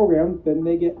people in the program, then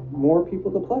they get more people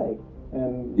to play.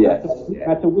 And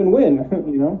that's a win-win,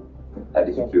 That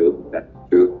is true. That's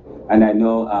true. And I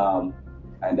know, I'm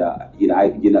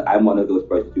one of those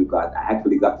persons I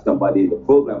actually got somebody in the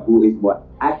program who is more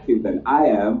active than I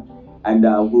am, and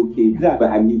who keeps,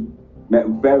 and he met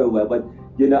very well. But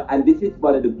and this is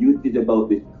one of the beauties about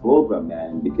this program,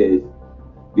 man, because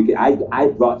I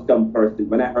brought some person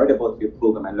when I heard about your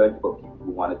program. I learned about people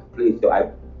who wanted to play, so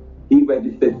he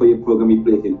registered for your program. He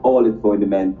plays in all the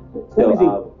tournaments.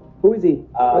 So, Who is he?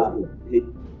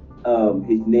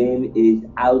 His name is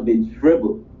Alvin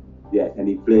Tribble. Yes, and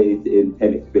he plays in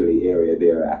Tennis Philly area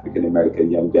there, African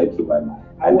American young gentleman.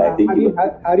 And I think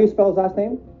how do you spell his last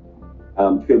name?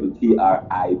 Tribble, Tribble.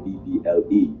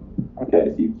 Okay.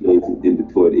 Yes, he plays in the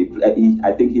tour.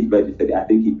 I think he's registered. I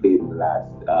think he played in the last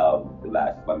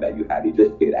one that you had. He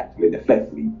just played actually in the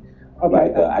Flex League.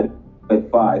 Okay. But I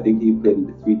went far. I think he played in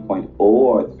the 3.0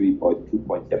 or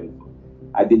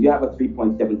 3.2.7. Did you have a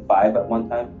 3.75 at one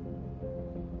time?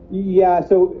 Yeah,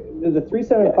 so the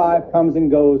 375 comes and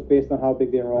goes based on how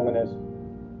big the enrollment is.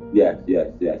 Yes.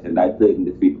 And I played in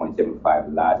the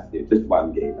 3.75 last year, just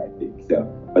one game, I think. So,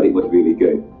 but it was really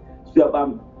good. So,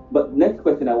 but next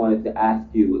question I wanted to ask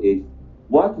you is,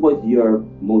 what was your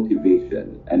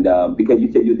motivation? And because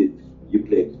you said you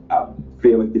played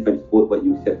various different sports, but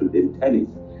you settled in tennis.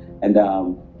 And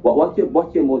what's your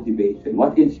motivation?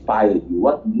 What inspired you?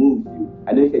 What moved you?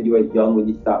 I know you said you were young when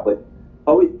you started, but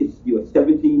how is this? You were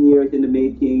 17 years in the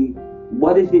making.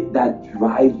 What is it that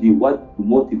drives you? What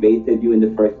motivated you in the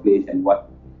first place? And what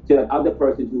to other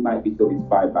persons who might be so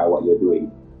inspired by what you're doing?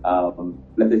 Let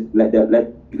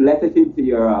us into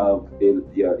your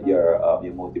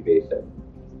motivation.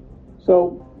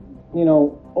 So,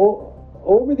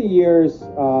 over the years,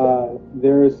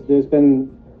 there's been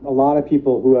a lot of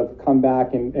people who have come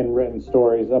back and written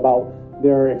stories about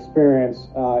their experience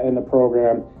in the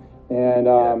program. And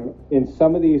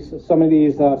some of these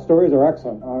stories are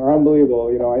excellent, are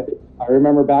unbelievable. I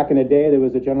remember back in the day there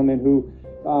was a gentleman who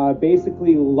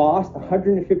basically lost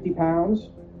 150 pounds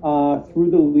through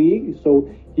the league. So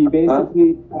he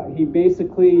basically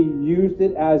used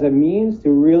it as a means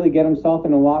to really get himself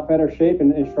in a lot better shape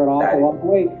and shred off a lot of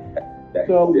weight.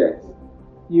 So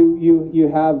you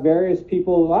have various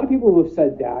people, a lot of people who have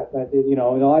said that a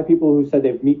lot of people who said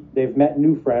they've met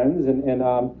new friends and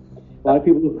a lot of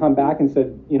people who've come back and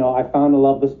said, I found to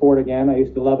love the sport again. I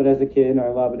used to love it as a kid, and I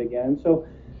love it again. So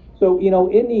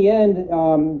in the end,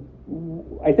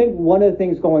 I think one of the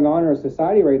things going on in our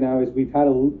society right now is we've had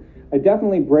a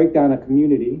definitely breakdown of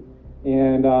community,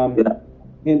 and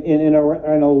in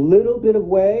a little bit of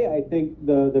way, I think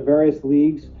the various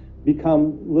leagues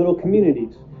become little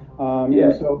communities.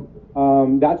 And so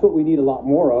that's what we need a lot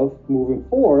more of moving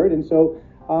forward. And so.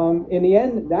 In the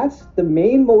end, that's the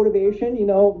main motivation.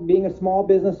 Being a small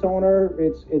business owner,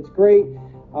 it's great.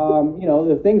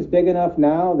 The thing's big enough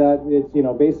now that it's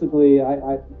basically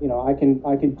I can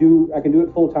do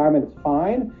it full time and it's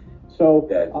fine. So,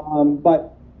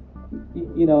 but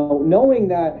knowing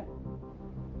that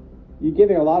you're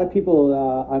giving a lot of people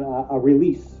a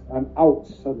release, an out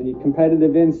of the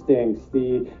competitive instincts,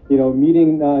 the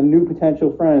meeting new potential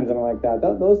friends and like that.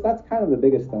 That's kind of the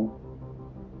biggest thing.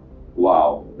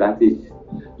 Wow, that is,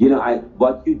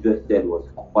 what you just said was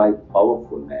quite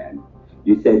powerful, man.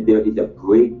 You said there is a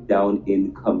breakdown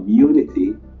in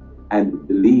community, and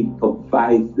the league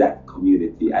provides that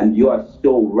community, and you are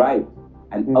so right.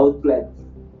 An outlet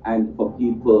and for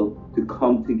people to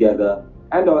come together,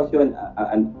 and also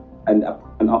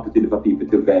an opportunity for people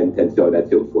to vent and so on and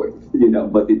so forth.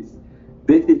 But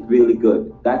this is really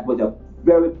good. That was a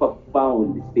very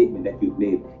profound statement that you've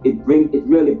made. It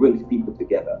really brings people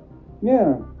together.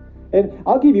 Yeah, and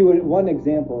I'll give you one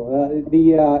example.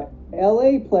 The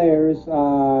LA players,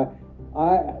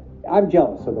 I'm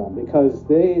jealous of them because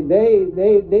they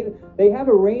have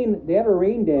a rain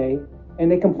day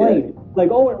and they complain like,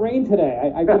 oh, it rained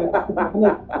today. I'm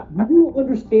like, do you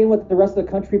understand what the rest of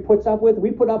the country puts up with?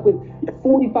 We put up with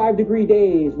 45-degree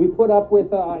days. We put up with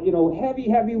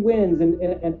heavy winds and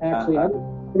actually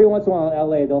every once in a while in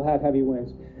LA they'll have heavy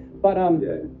winds, but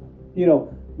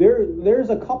there's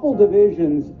a couple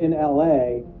divisions in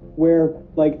LA where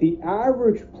like the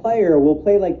average player will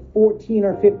play like 14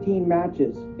 or 15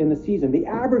 matches in the season. The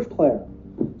average player.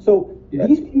 So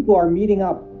these people are meeting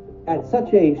up at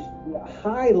such a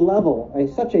high level,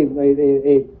 such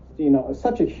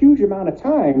a huge amount of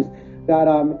times that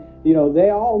they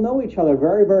all know each other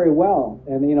very, very well,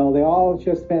 and they all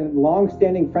just spend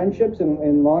long-standing friendships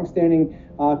and long-standing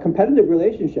competitive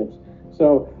relationships.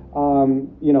 So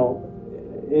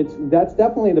that's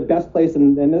definitely the best place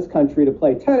in this country to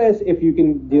play tennis if you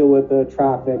can deal with the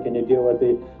traffic and you deal with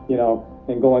the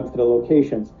and go into the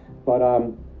locations. But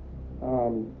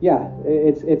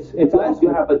it's awesome. You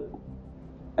have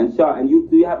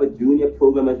do you have a junior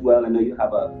program as well? I know you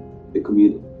have the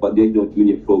community, but there's no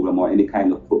junior program or any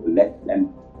kind of lesson.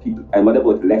 And what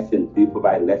about lessons? Do you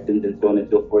provide lessons and so on and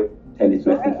so forth? Tennis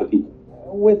lessons for people?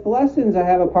 With lessons, I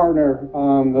have a partner.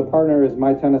 The partner is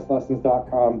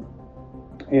mytennislessons.com.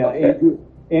 Yeah,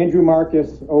 Andrew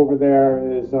Marcus over there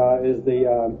is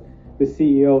the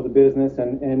CEO of the business,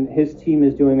 and his team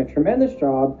is doing a tremendous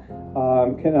job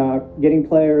getting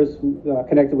players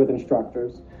connected with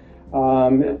instructors. I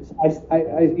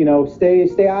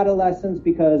stay out of lessons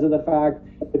because of the fact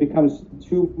it becomes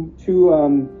too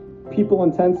people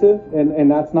intensive,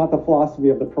 and that's not the philosophy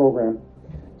of the program.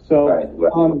 So,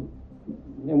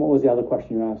 and what was the other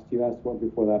question you asked? You asked one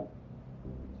before that.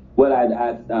 Well, I'd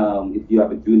asked if you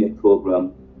have a junior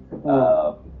program.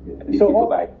 A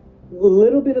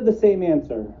little bit of the same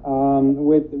answer.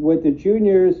 With the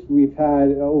juniors, we've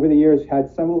had over the years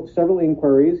several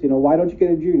inquiries. Why don't you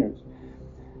get a juniors?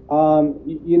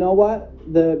 You know what?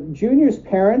 The juniors'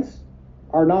 parents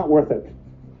are not worth it.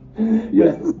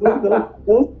 Yes.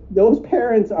 those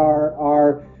parents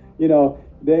are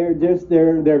they're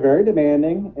very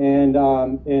demanding, and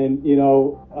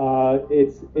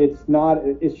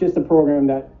it's just a program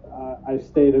that I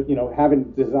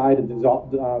haven't decided to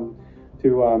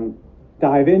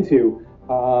dive into.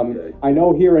 I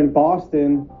know here in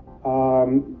Boston,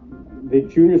 the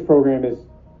juniors program is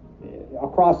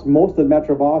across most of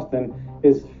Metro Boston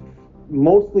is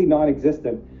mostly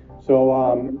non-existent. So,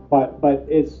 but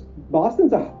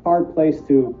Boston's a hard place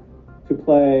to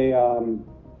play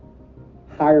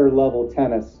higher level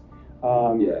tennis.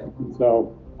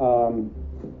 So,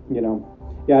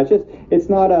 it's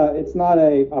not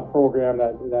a program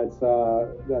that's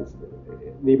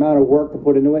the amount of work to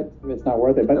put into it. It's not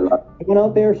worth it. But everyone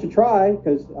out there should try,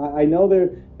 because I know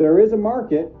there is a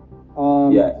market.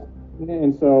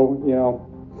 And so,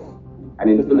 And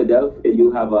in Philadelphia,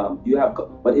 you have,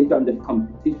 but in terms of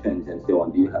competitions and so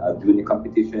on, do you have junior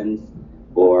competitions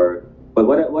but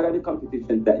what are the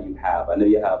competitions that you have? I know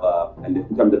you have, and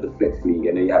in terms of the Flex League,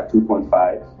 I know you have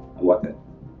 2.5s and what then?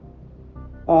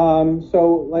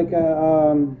 So like,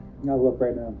 I'll look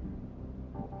right now.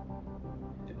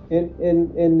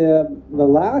 In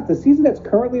the season that's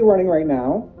currently running right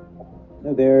now,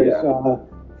 there's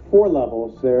 4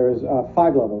 levels. There's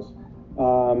 5 levels.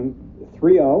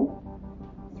 3-0,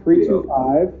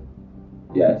 3-2-5.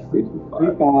 Yes,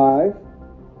 3-2-5. 3-5,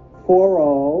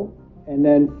 4-0, and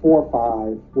then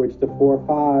 4-5, which the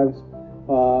 4-5s,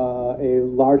 a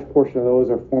large portion of those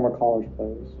are former college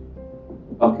players.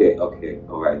 Okay,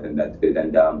 all right, then that's good.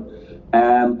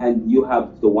 And you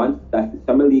have that's the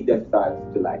summer league that starts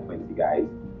July 20, guys,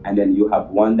 and then you have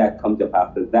one that comes up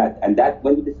after that. And that,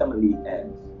 when did the summer league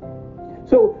end?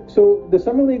 So the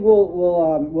summer league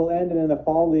will end, and then the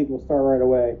fall league will start right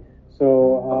away.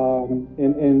 So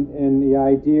and the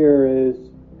idea is,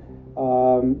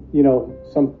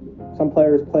 some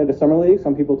players play the summer league,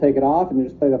 some people take it off and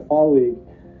just play the fall league.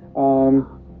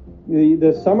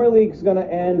 The summer league is going to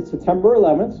end September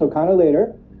 11th, so kind of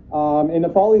later. And the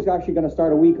fall league is actually going to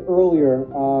start a week earlier,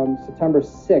 September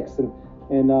 6th.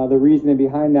 And the reasoning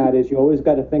behind that is you always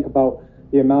got to think about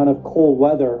the amount of cold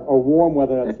weather or warm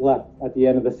weather that's left at the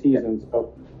end of the season.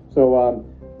 So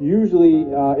usually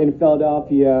in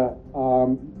Philadelphia,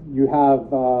 you have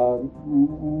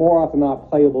more often not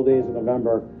playable days in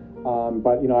November.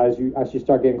 But as you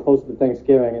start getting closer to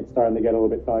Thanksgiving, it's starting to get a little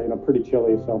bit pretty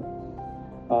chilly. So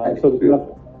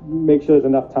make sure there's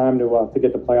enough time to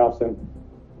get the playoffs in.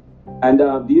 And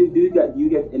do you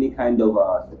get any kind of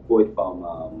support from?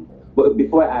 But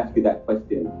before I ask you that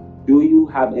question, do you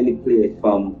have any players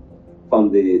from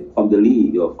the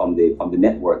league or from the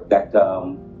network that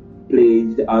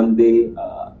plays on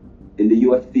in the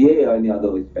USTA or any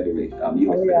other federation?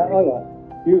 You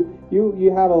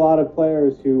have a lot of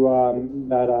players who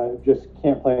that just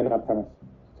can't play enough tennis.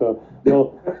 So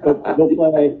they'll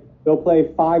play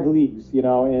 5 leagues,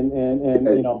 and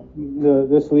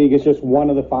this league is just one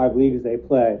of the 5 leagues they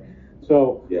play.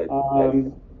 So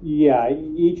Yeah,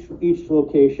 each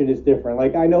location is different.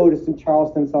 Like I noticed in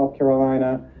Charleston, South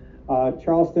Carolina,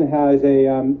 Charleston has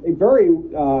a very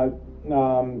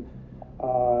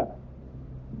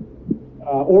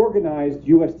organized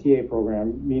USTA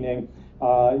program, meaning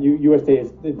USTA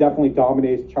definitely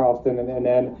dominates Charleston, and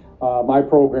then my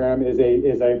program is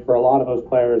a for a lot of those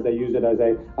players, they use it as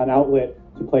an outlet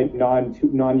to play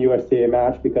non-USTA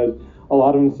match, because a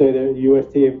lot of them say their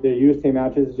USTA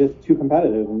matches is just too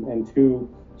competitive and too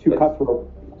cutthroat.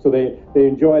 So they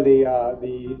enjoy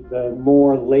the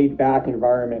more laid back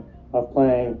environment of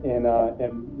playing in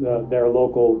their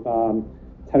local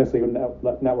tennis league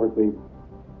network league.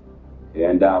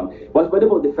 And what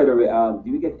about the federation? Do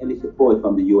you get any support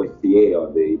from the USTA or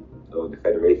the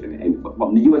federation, and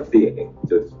from the USTA,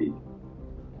 so to speak?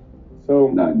 So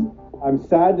none. I'm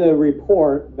sad to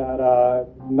report that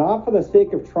not for the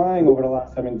sake of trying over the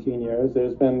last 17 years,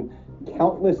 there's been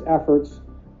countless efforts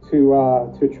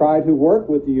to try to work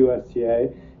with the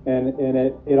USTA, and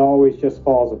it always just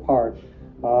falls apart.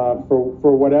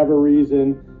 For whatever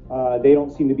reason, they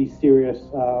don't seem to be serious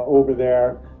over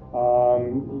there.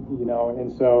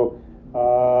 And so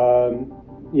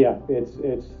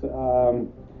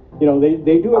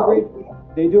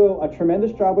they do a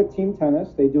tremendous job with team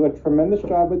tennis. They do a tremendous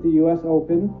job with the U.S.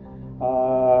 Open.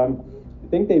 I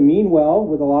think they mean well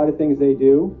with a lot of things they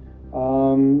do,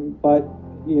 but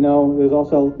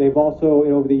they've also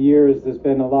over the years there's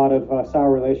been a lot of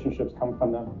sour relationships come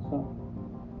from them. So.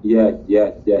 Yes,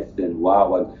 and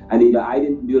wow, and I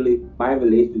didn't really, my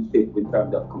relationship in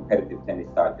terms of competitive tennis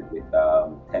started with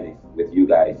tennis with you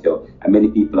guys. So, and many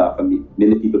people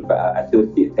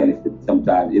associate tennis with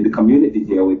sometimes in the communities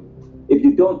here with, if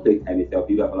you don't play tennis or if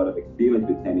you have a lot of experience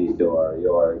with tennis or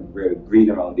you're very green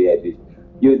around the edges,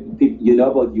 you know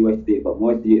about USA, but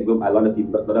mostly a lot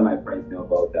of my friends know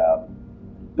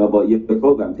about your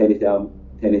program, tennis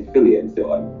Philly, and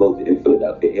so on, both in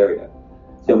Philadelphia area.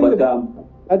 So,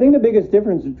 I think the biggest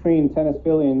difference between Tennis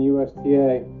Philly and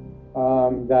USTA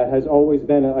that has always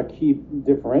been a key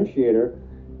differentiator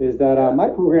is that my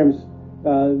programs,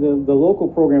 the local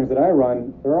programs that I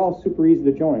run, they're all super easy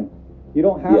to join. You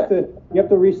don't have to. You have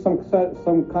to reach some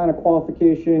kind of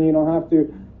qualification. You don't have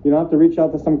to reach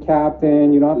out to some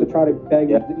captain. You don't have to try to beg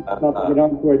to get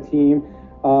onto a team.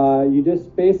 You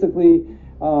just basically.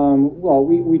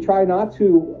 We try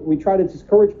to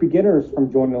discourage beginners from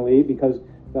joining the league, because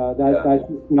that's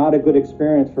not a good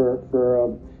experience for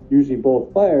usually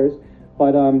both players.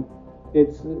 But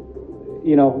it's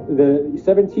the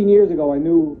 17 years ago I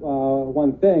knew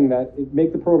one thing, that it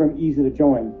make the program easy to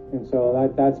join, and so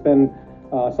that's been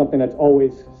something that's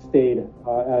always stayed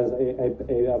as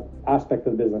a aspect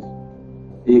of the business.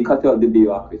 You cut out the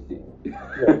bureaucracy. Yeah.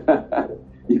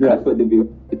 Cut out the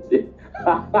bureaucracy.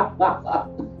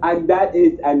 and that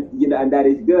is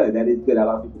good. That is good. A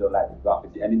lot of people don't like the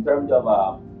bureaucracy. And in terms of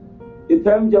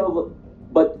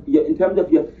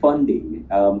your funding,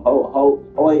 how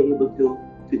are you able to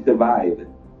survive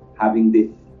having this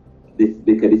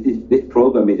because this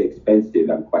program is expensive,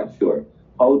 I'm quite sure.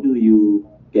 How do you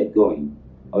get going?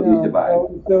 How do you survive?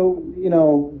 So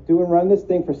run this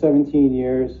thing for 17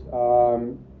 years,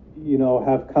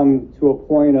 have come to a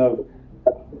point of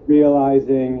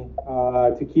realizing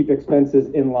to keep expenses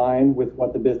in line with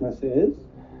what the business is.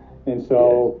 And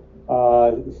so,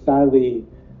 sadly,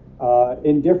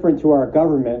 indifferent to our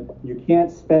government, you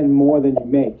can't spend more than you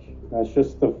make. That's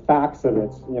just the facts of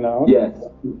it, Yes.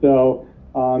 So,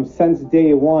 since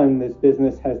day one, this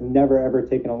business has never, ever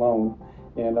taken a loan,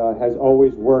 and has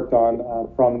always worked on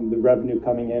from the revenue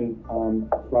coming in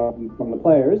from the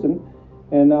players. And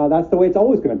that's the way it's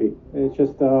always going to be. It's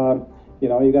just,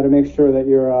 you got to make sure that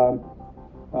you're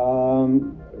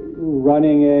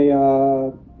running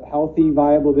a healthy,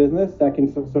 viable business that can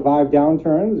survive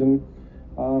downturns, and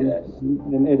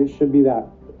it should be that.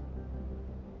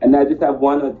 And I just have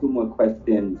one or two more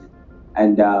questions.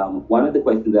 And one of the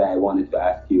questions that I wanted to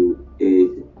ask you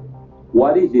is,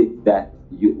 what is the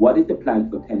plan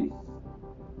for tennis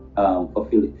for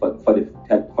Philly, for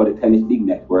the tennis league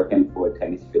network, and for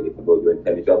Tennis Philly, for both you and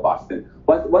Tennis Boston?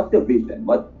 What's the vision?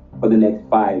 What for the next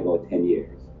 5 or 10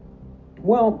 years?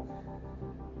 Well,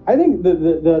 I think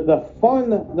the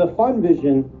fun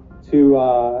vision to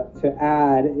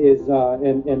add is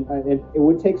and it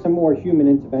would take some more human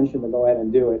intervention to go ahead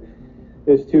and do it,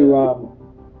 is to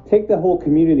take the whole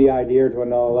community idea to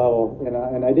another level.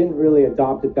 And I didn't really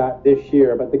adopt it this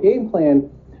year, but the game plan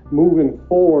moving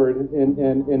forward, and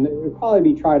it would probably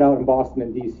be tried out in Boston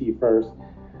and DC first,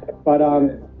 but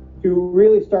to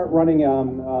really start running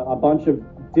a bunch of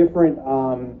different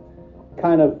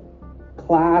kind of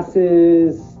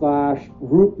classes /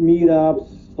 group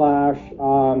meetups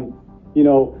you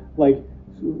know, like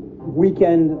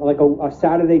weekend, like a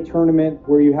Saturday tournament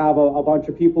where you have a bunch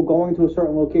of people going to a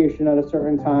certain location at a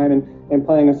certain time and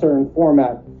playing a certain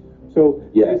format. So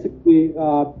basically,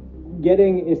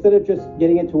 instead of just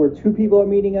getting it to where 2 people are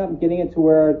meeting up, getting it to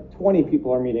where 20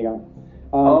 people are meeting up.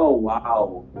 Oh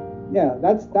wow! Yeah,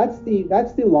 that's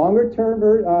the longer term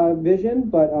vision,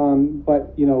 but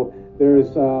you know, there's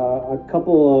a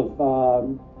couple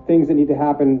of things that need to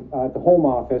happen at the home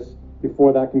office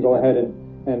before that can go ahead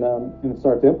and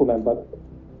start to implement. But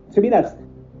to me, that's,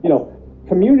 you know,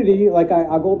 community. Like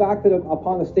I'll go back to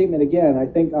upon the statement again. I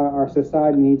think our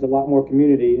society needs a lot more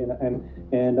community,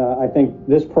 and I think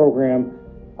this program,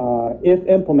 if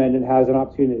implemented, has an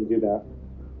opportunity to do that.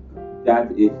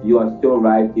 That is, you are so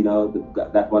right. You know,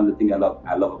 that's one of the things I love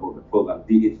about the program.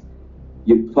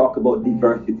 You talk about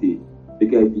diversity,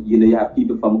 because you know you have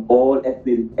people from all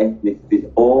ethnicities,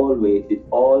 all races,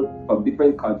 all from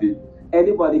different countries.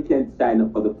 Anybody can sign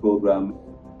up for the program,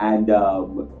 and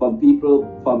from people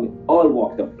from all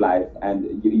walks of life.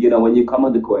 And you know, when you come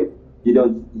on the court, you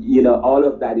don't, you know, all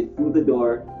of that is through the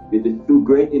door with just 2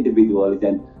 great individuals.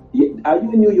 And are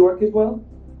you in New York as well?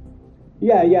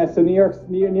 Yeah. So New York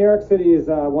City is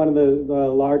one of the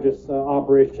largest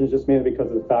operations, just mainly because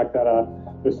of the fact that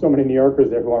there's so many New Yorkers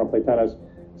there who want to play tennis.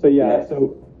 So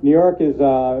so New York is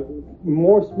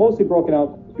mostly broken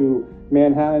out to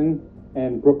Manhattan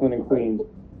and Brooklyn and Queens.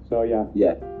 So yes.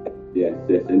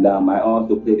 And I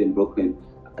also played in Brooklyn.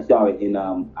 Sorry, in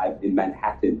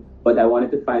Manhattan. But I wanted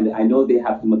to find. I know they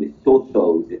have some of the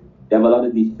socials. They have a lot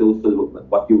of these socials.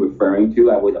 What you're referring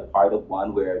to, I was a part of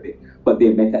one where they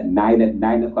met at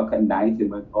 9 o'clock at night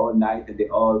and went all night, and they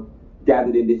all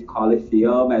gathered in this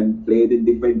Coliseum and played in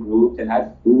different groups and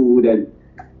had food, and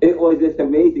it was just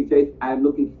amazing. So I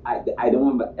don't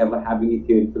remember ever having it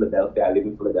here in Philadelphia. I live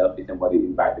in Philadelphia. Somebody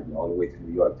invited me all the way to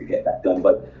New York to get that done.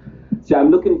 But so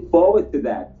I'm looking forward to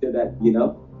that, so that, you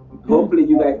know, hopefully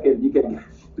you guys can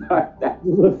start that.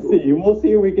 We'll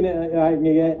see if we can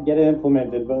get it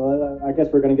implemented. But I guess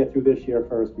we're going to get through this year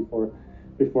first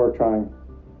before trying.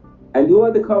 And who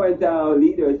are the current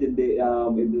leaders in the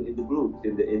groups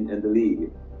in the league?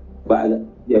 But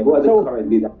who are the current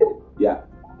leaders? Yeah.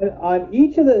 On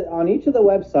each of the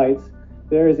websites,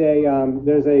 there's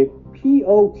a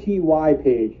POTY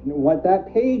page. And what that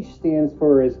page stands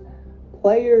for is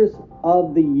Players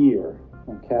of the Year.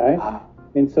 Okay,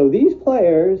 and so these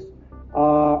players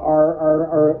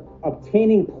are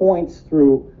obtaining points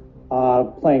through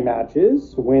playing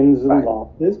matches, wins and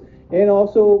losses, and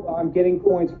also getting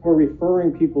points for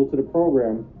referring people to the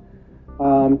program.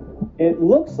 It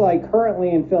looks like currently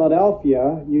in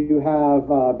Philadelphia, you have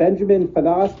Benjamin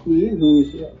Fadosky,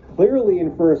 who's clearly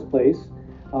in first place.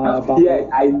 I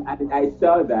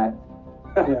saw that.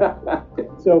 Yeah.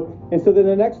 So then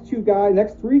the next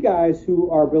 3 guys who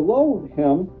are below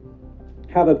him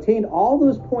have obtained all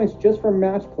those points just from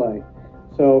match play.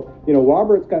 So, you know,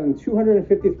 Robert's gotten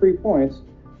 253 points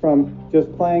from just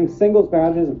playing singles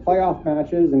matches and playoff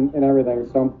matches and everything.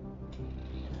 So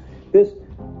this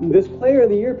Player of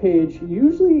the Year page,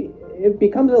 usually it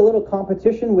becomes a little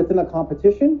competition within a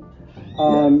competition,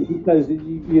 because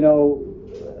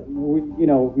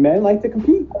men like to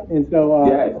compete, and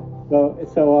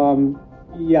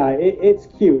it's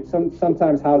cute.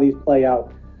 Sometimes how these play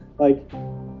out. Like,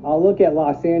 I'll look at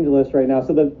Los Angeles right now.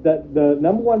 So the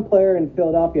number 1 player in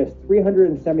Philadelphia has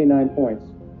 379 points.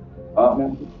 Oh,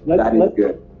 that is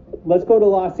good. Let's go to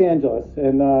Los Angeles,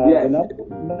 and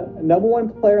the number 1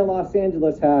 player in Los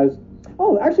Angeles has,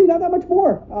 actually not that much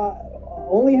more.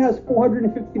 Only has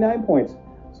 459 points.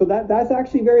 So that's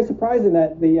actually very surprising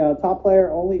that the top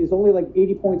player is only like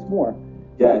 80 points more.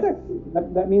 Yeah.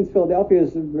 That means Philadelphia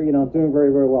is, you know, doing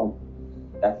very, very well.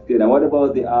 That's good. And what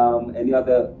about the any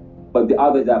other? But the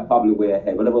others are probably way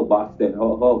ahead. What about Boston?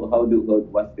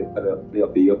 What's the Player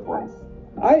of the Year points?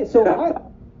 I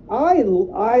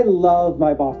love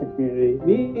my Boston community.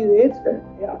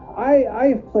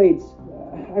 I've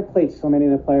played so many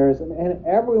of the players, and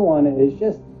everyone is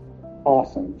just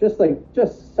awesome. Just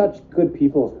such good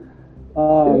people.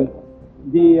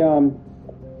 The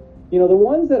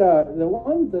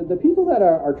people that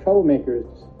are troublemakers,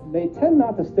 they tend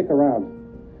not to stick around,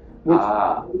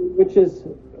 which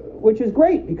is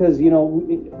great, because, you know,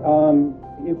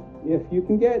 if you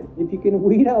can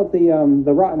weed out the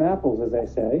rotten apples, as they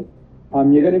say,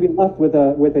 you're going to be left with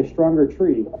a stronger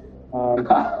tree.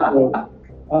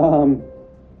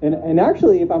 And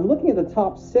actually, if I'm looking at the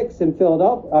top 6 in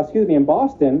in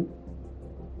Boston,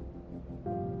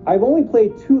 I've only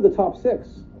played 2 of the top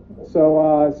 6.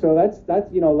 So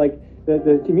that's, you know, like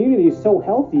the community is so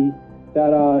healthy that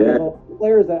there's a lot of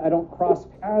players that I don't cross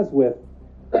paths with,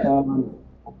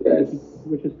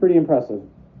 which is pretty impressive.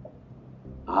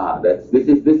 This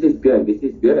is good. This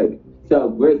is good. So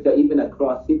great. So even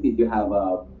across cities, you have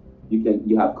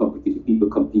competition, people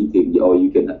competing, or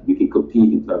you can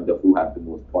compete in terms of who has the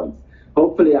most points.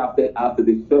 Hopefully, after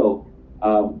this show,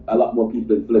 a lot more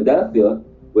people in Philadelphia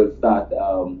will start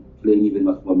playing even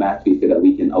much more matches so that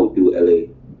we can outdo LA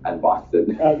and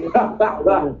Boston.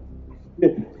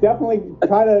 Definitely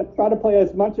try to play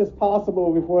as much as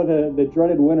possible before the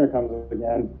dreaded winter comes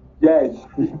again. Yes,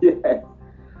 yes.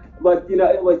 But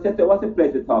it was a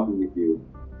pleasure talking with you,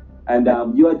 and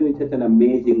you are doing such an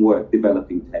amazing work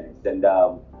developing tennis, and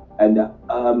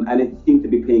it seems to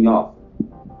be paying off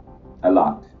a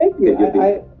lot. Thank you.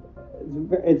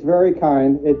 It's very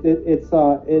kind. It is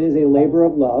a labor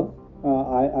of love.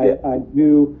 I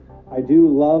do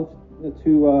love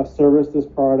to service this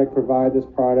product, provide this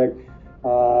product.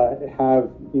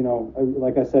 Have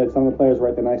like I said, some of the players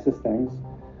write the nicest things.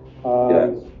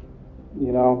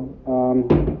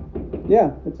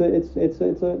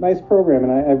 It's a nice program,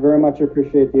 and I very much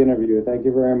appreciate the interview. Thank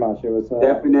you very much. It was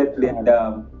definitely. And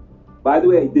by the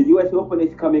way, the U.S. Open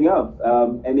is coming up.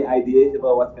 Any ideas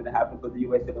about what's going to happen for the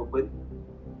U.S. Open?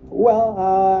 Well,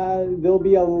 there'll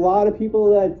be a lot of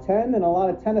people that attend and a lot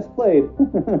of tennis played.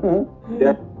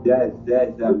 Yes.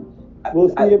 We'll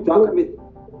see if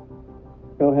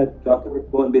go ahead. Djokovic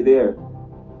won't be there.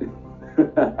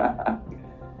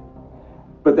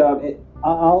 But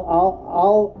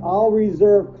I'll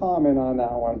reserve comment on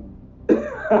that one.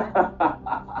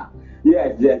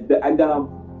 Yes. And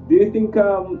do you think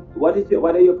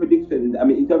what are your predictions? I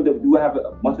mean, in terms of, do we have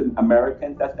much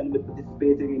Americans that's going to be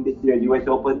participating in this year's U.S.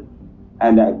 Open?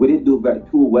 And we didn't do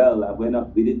too well. We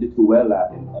didn't do too well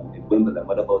in Wimbledon.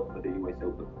 What about for the U.S.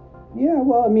 Open? Yeah,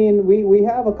 well, I mean, we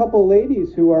have a couple of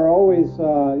ladies who are always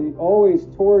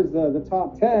towards the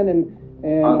top 10, and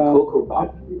Coco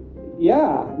Pop.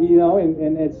 Yeah,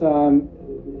 and it's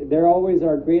they're always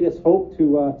our greatest hope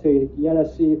to get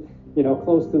us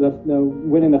close to the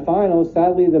winning the finals.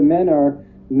 Sadly, the men are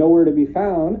nowhere to be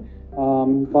found.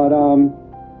 But in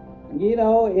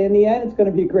the end, it's going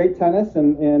to be great tennis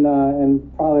and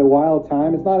probably a wild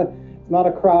time. It's not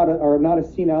a crowd or not a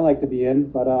scene I like to be in,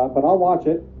 but I'll watch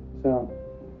it. So.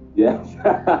 Yes,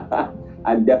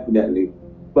 and definitely.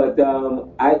 But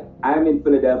I'm in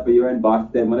Philadelphia. You're in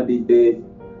Boston. One of these days,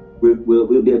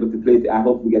 we'll be able to play. I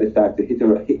hope we get a chance to hit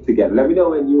together. Let me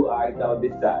know when you are down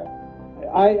this side.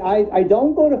 I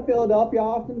don't go to Philadelphia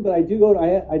often, but I do go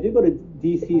to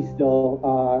DC still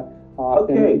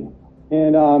often. Okay.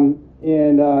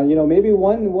 And maybe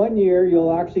one year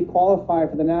you'll actually qualify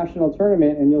for the national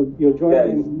tournament and you'll join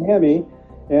me in Miami.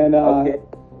 And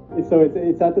so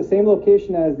it's at the same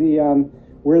location as the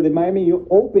where the Miami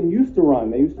Open used to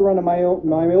run. They used to run the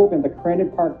Miami Open at the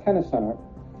Crandon Park Tennis Center.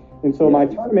 And so my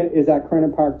tournament is at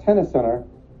Crandon Park Tennis Center.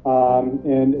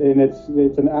 And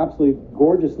it's an absolutely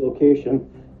gorgeous location.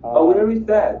 Where is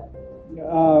that?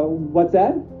 What's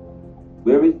that?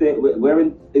 Where is that?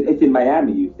 It's in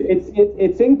Miami, you say?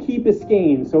 It's in Key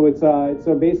Biscayne, so it's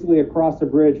basically across the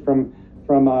bridge from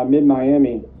mid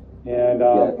Miami, and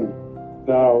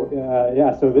so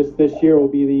this year will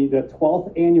be the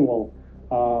 12th annual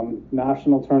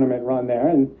national tournament run there,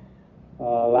 and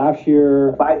last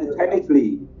year by the tennis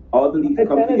league. All the leagues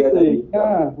come together.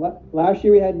 Yeah, last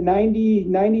year we had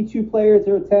 92 players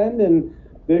to attend, and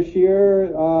this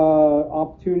year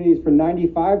opportunities for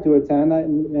 95 to attend,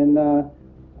 and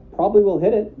probably will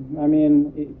hit it. I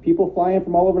mean, people fly in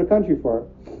from all over the country for it.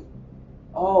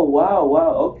 Oh,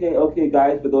 wow. Okay,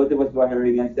 guys, for those of us who are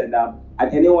hearing us, and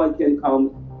anyone can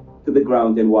come to the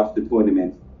ground and watch the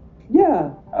tournament.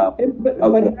 Yeah, but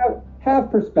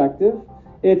have perspective.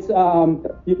 It's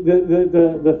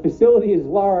the facility is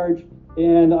large,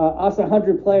 and us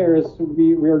 100 players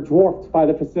we are dwarfed by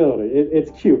the facility.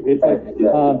 It's cute. It's but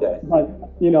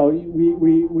we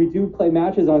do play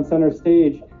matches on center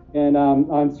stage and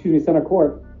center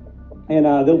court, and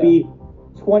there'll be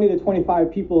 20 to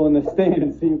 25 people in the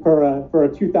stands for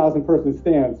a 2,000 person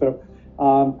stand. So,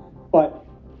 but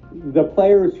the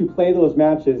players who play those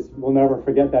matches will never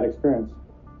forget that experience.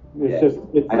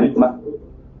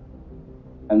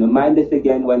 And remind us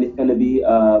again when it's going to be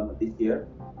this year.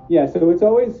 Yeah, so it's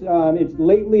always it's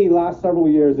lately last several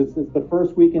years. It's the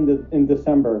first week in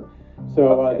December.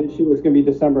 So this year it's going to be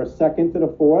December 2nd to the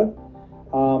 4th.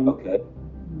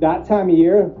 That time of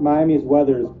year, Miami's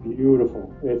weather is beautiful.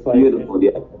 It's like beautiful.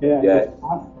 It's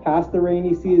past the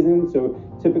rainy season, so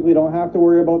typically don't have to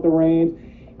worry about the rain.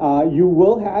 You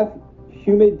will have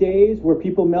humid days where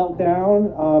people melt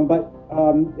down, but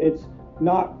it's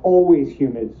not always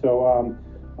humid. So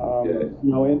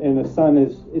And the sun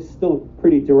is still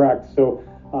pretty direct. So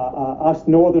us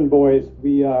northern boys,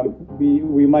 we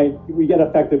get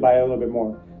affected by it a little bit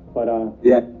more. But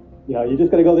you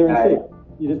just got to go there in shape.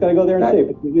 You just got to go there in shape.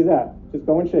 If you do that, just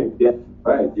go in shape. Yeah,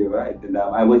 right. You're right. And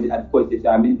I was at first.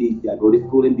 I'm in DC. I go to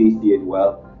school in DC as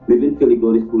well. Live in Philly.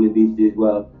 Go to school in DC as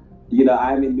well.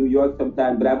 I'm in New York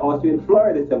sometimes, but I'm also in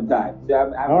Florida sometimes.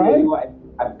 So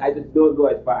I just don't go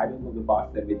as far. I don't go to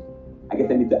Boston, which I guess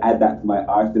I need to add that to my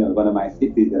arsenal. One of my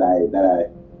cities that I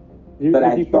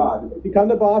trod. If you come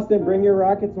to Boston, bring your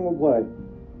rackets and we'll play.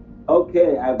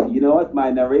 Okay, you know what?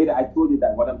 My narrator, I told you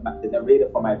that the narrator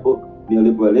for my book,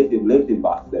 Neoliberalism, lives in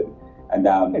Boston, and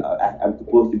I'm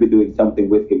supposed to be doing something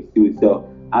with him soon. So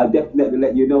I'll definitely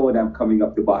let you know when I'm coming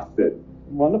up to Boston.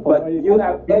 Wonderful. But you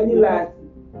have any last?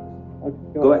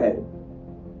 Go ahead.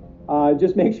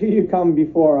 Just make sure you come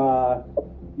before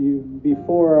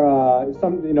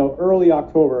early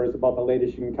October is about the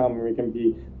latest you can come, and we can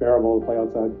be bearable to play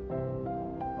outside.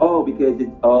 Oh, because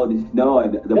it's all the snow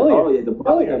and the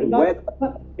weather.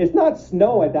 It's not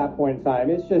snow at that point in time.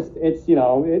 It's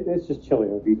just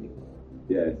chillier.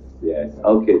 Yes.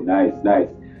 Okay, nice.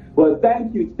 Well,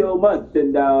 thank you so much,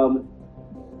 and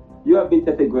you have been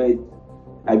such a great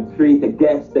treat, a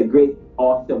guest, a great,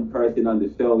 awesome person on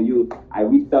the show. I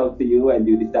reached out to you, and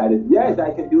you decided, yes, I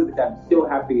can do this. I'm so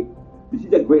happy. This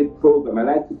is a great program. I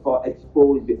like to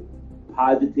expose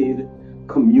positive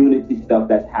community stuff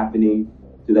that's happening,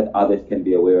 so that others can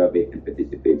be aware of it and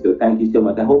participate. So thank you so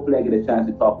much. And hopefully I get a chance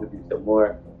to talk with you some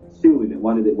more soon. And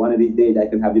one of these days I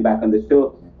can have you back on the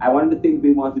show. And one of the things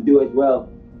we want to do as well,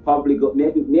 probably go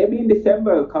maybe in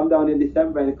December, come down in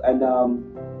December and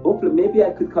hopefully maybe I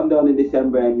could come down in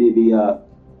December and maybe do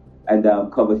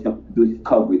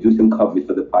some coverage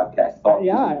for the podcast.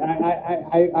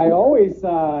 I always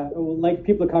like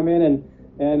people to come in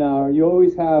and you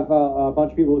always have a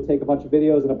bunch of people who take a bunch of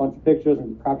videos and a bunch of pictures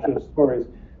and capture the stories.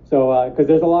 So, because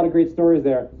there's a lot of great stories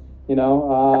there.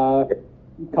 A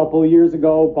couple of years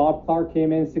ago, Bob Clark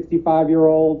came in,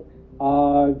 65-year-old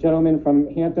gentleman from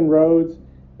Hampton Roads,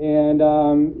 and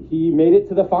he made it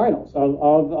to the finals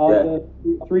of the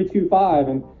 325.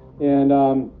 And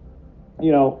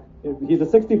he's a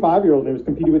 65-year-old, and he was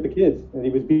competing with the kids, and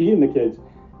he was beating the kids.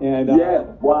 And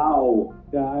wow.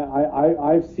 Yeah,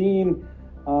 I've seen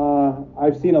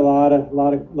a lot of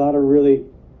really,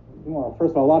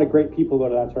 first of all, a lot of great people go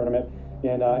to that tournament,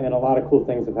 and a lot of cool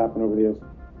things have happened over the years.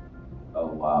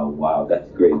 Oh, wow,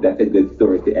 that's great. That's a good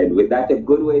story to end with. That's a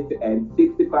good way to end.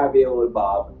 65-year-old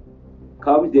Bob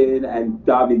comes in and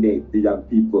dominates the young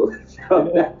people.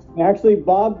 Actually,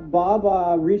 Bob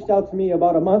reached out to me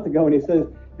about a month ago, and he says,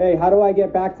 hey, how do I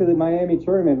get back to the Miami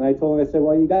tournament? And I told him, I said,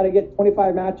 well, you got to get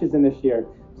 25 matches in this year.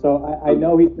 So I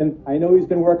know he's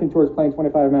been working towards playing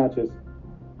 25 matches.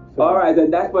 So. All right,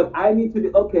 then that's what I need to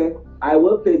do. Okay, I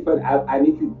will play, but I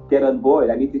need to get on board.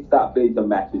 I need to start playing some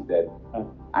matches then.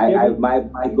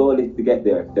 My goal is to get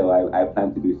there, so I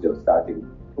plan to do so starting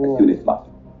as soon as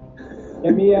possible.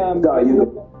 Get me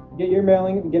your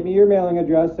mailing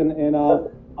address, and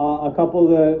I'll a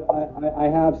couple of I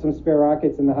have some spare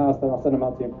rackets in the house that I'll send them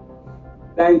out to you.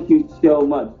 Thank you so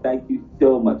much. I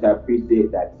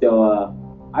appreciate that. So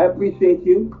I appreciate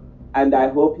you, and I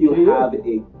hope you have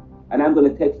and I'm going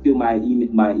to text you my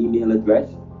email address,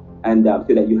 and so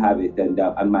that you have it, and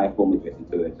my home address and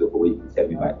so on and so forth. You can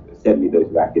send me those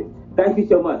rackets. Thank you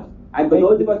so much. And for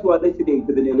those of us who are listening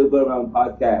to the Neoliberal Round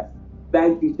podcast,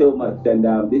 thank you so much. And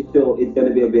this show is going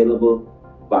to be available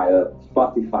via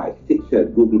Spotify, Stitcher,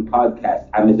 Google Podcasts,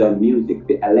 Amazon Music,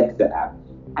 the Alexa app,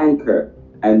 Anchor,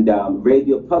 and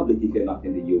Radio Public if you're not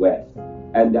in the U.S.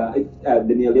 And it's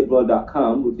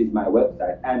theneoliberal.com, which is my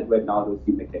website, and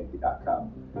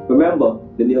RenaldoCMcKenzie.com. Remember,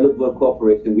 the Neoliberal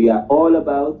Corporation, we are all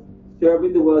about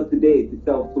serving the world today to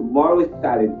solve tomorrow's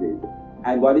challenges.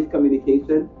 And what is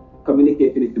communication?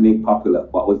 Communication is to make popular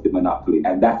what was the monopoly,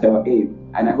 and that's our aim.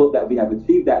 And I hope that we have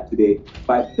achieved that today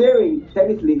by sharing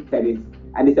Tennis League Tennis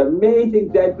and this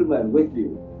amazing gentleman with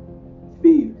you,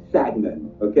 Steve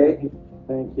Chagnon. Okay?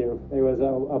 Thank you. It was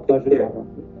a pleasure.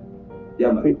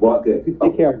 Yeah, man. Walk good.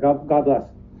 Take care. God bless.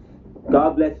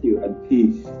 God bless you, and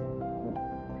peace.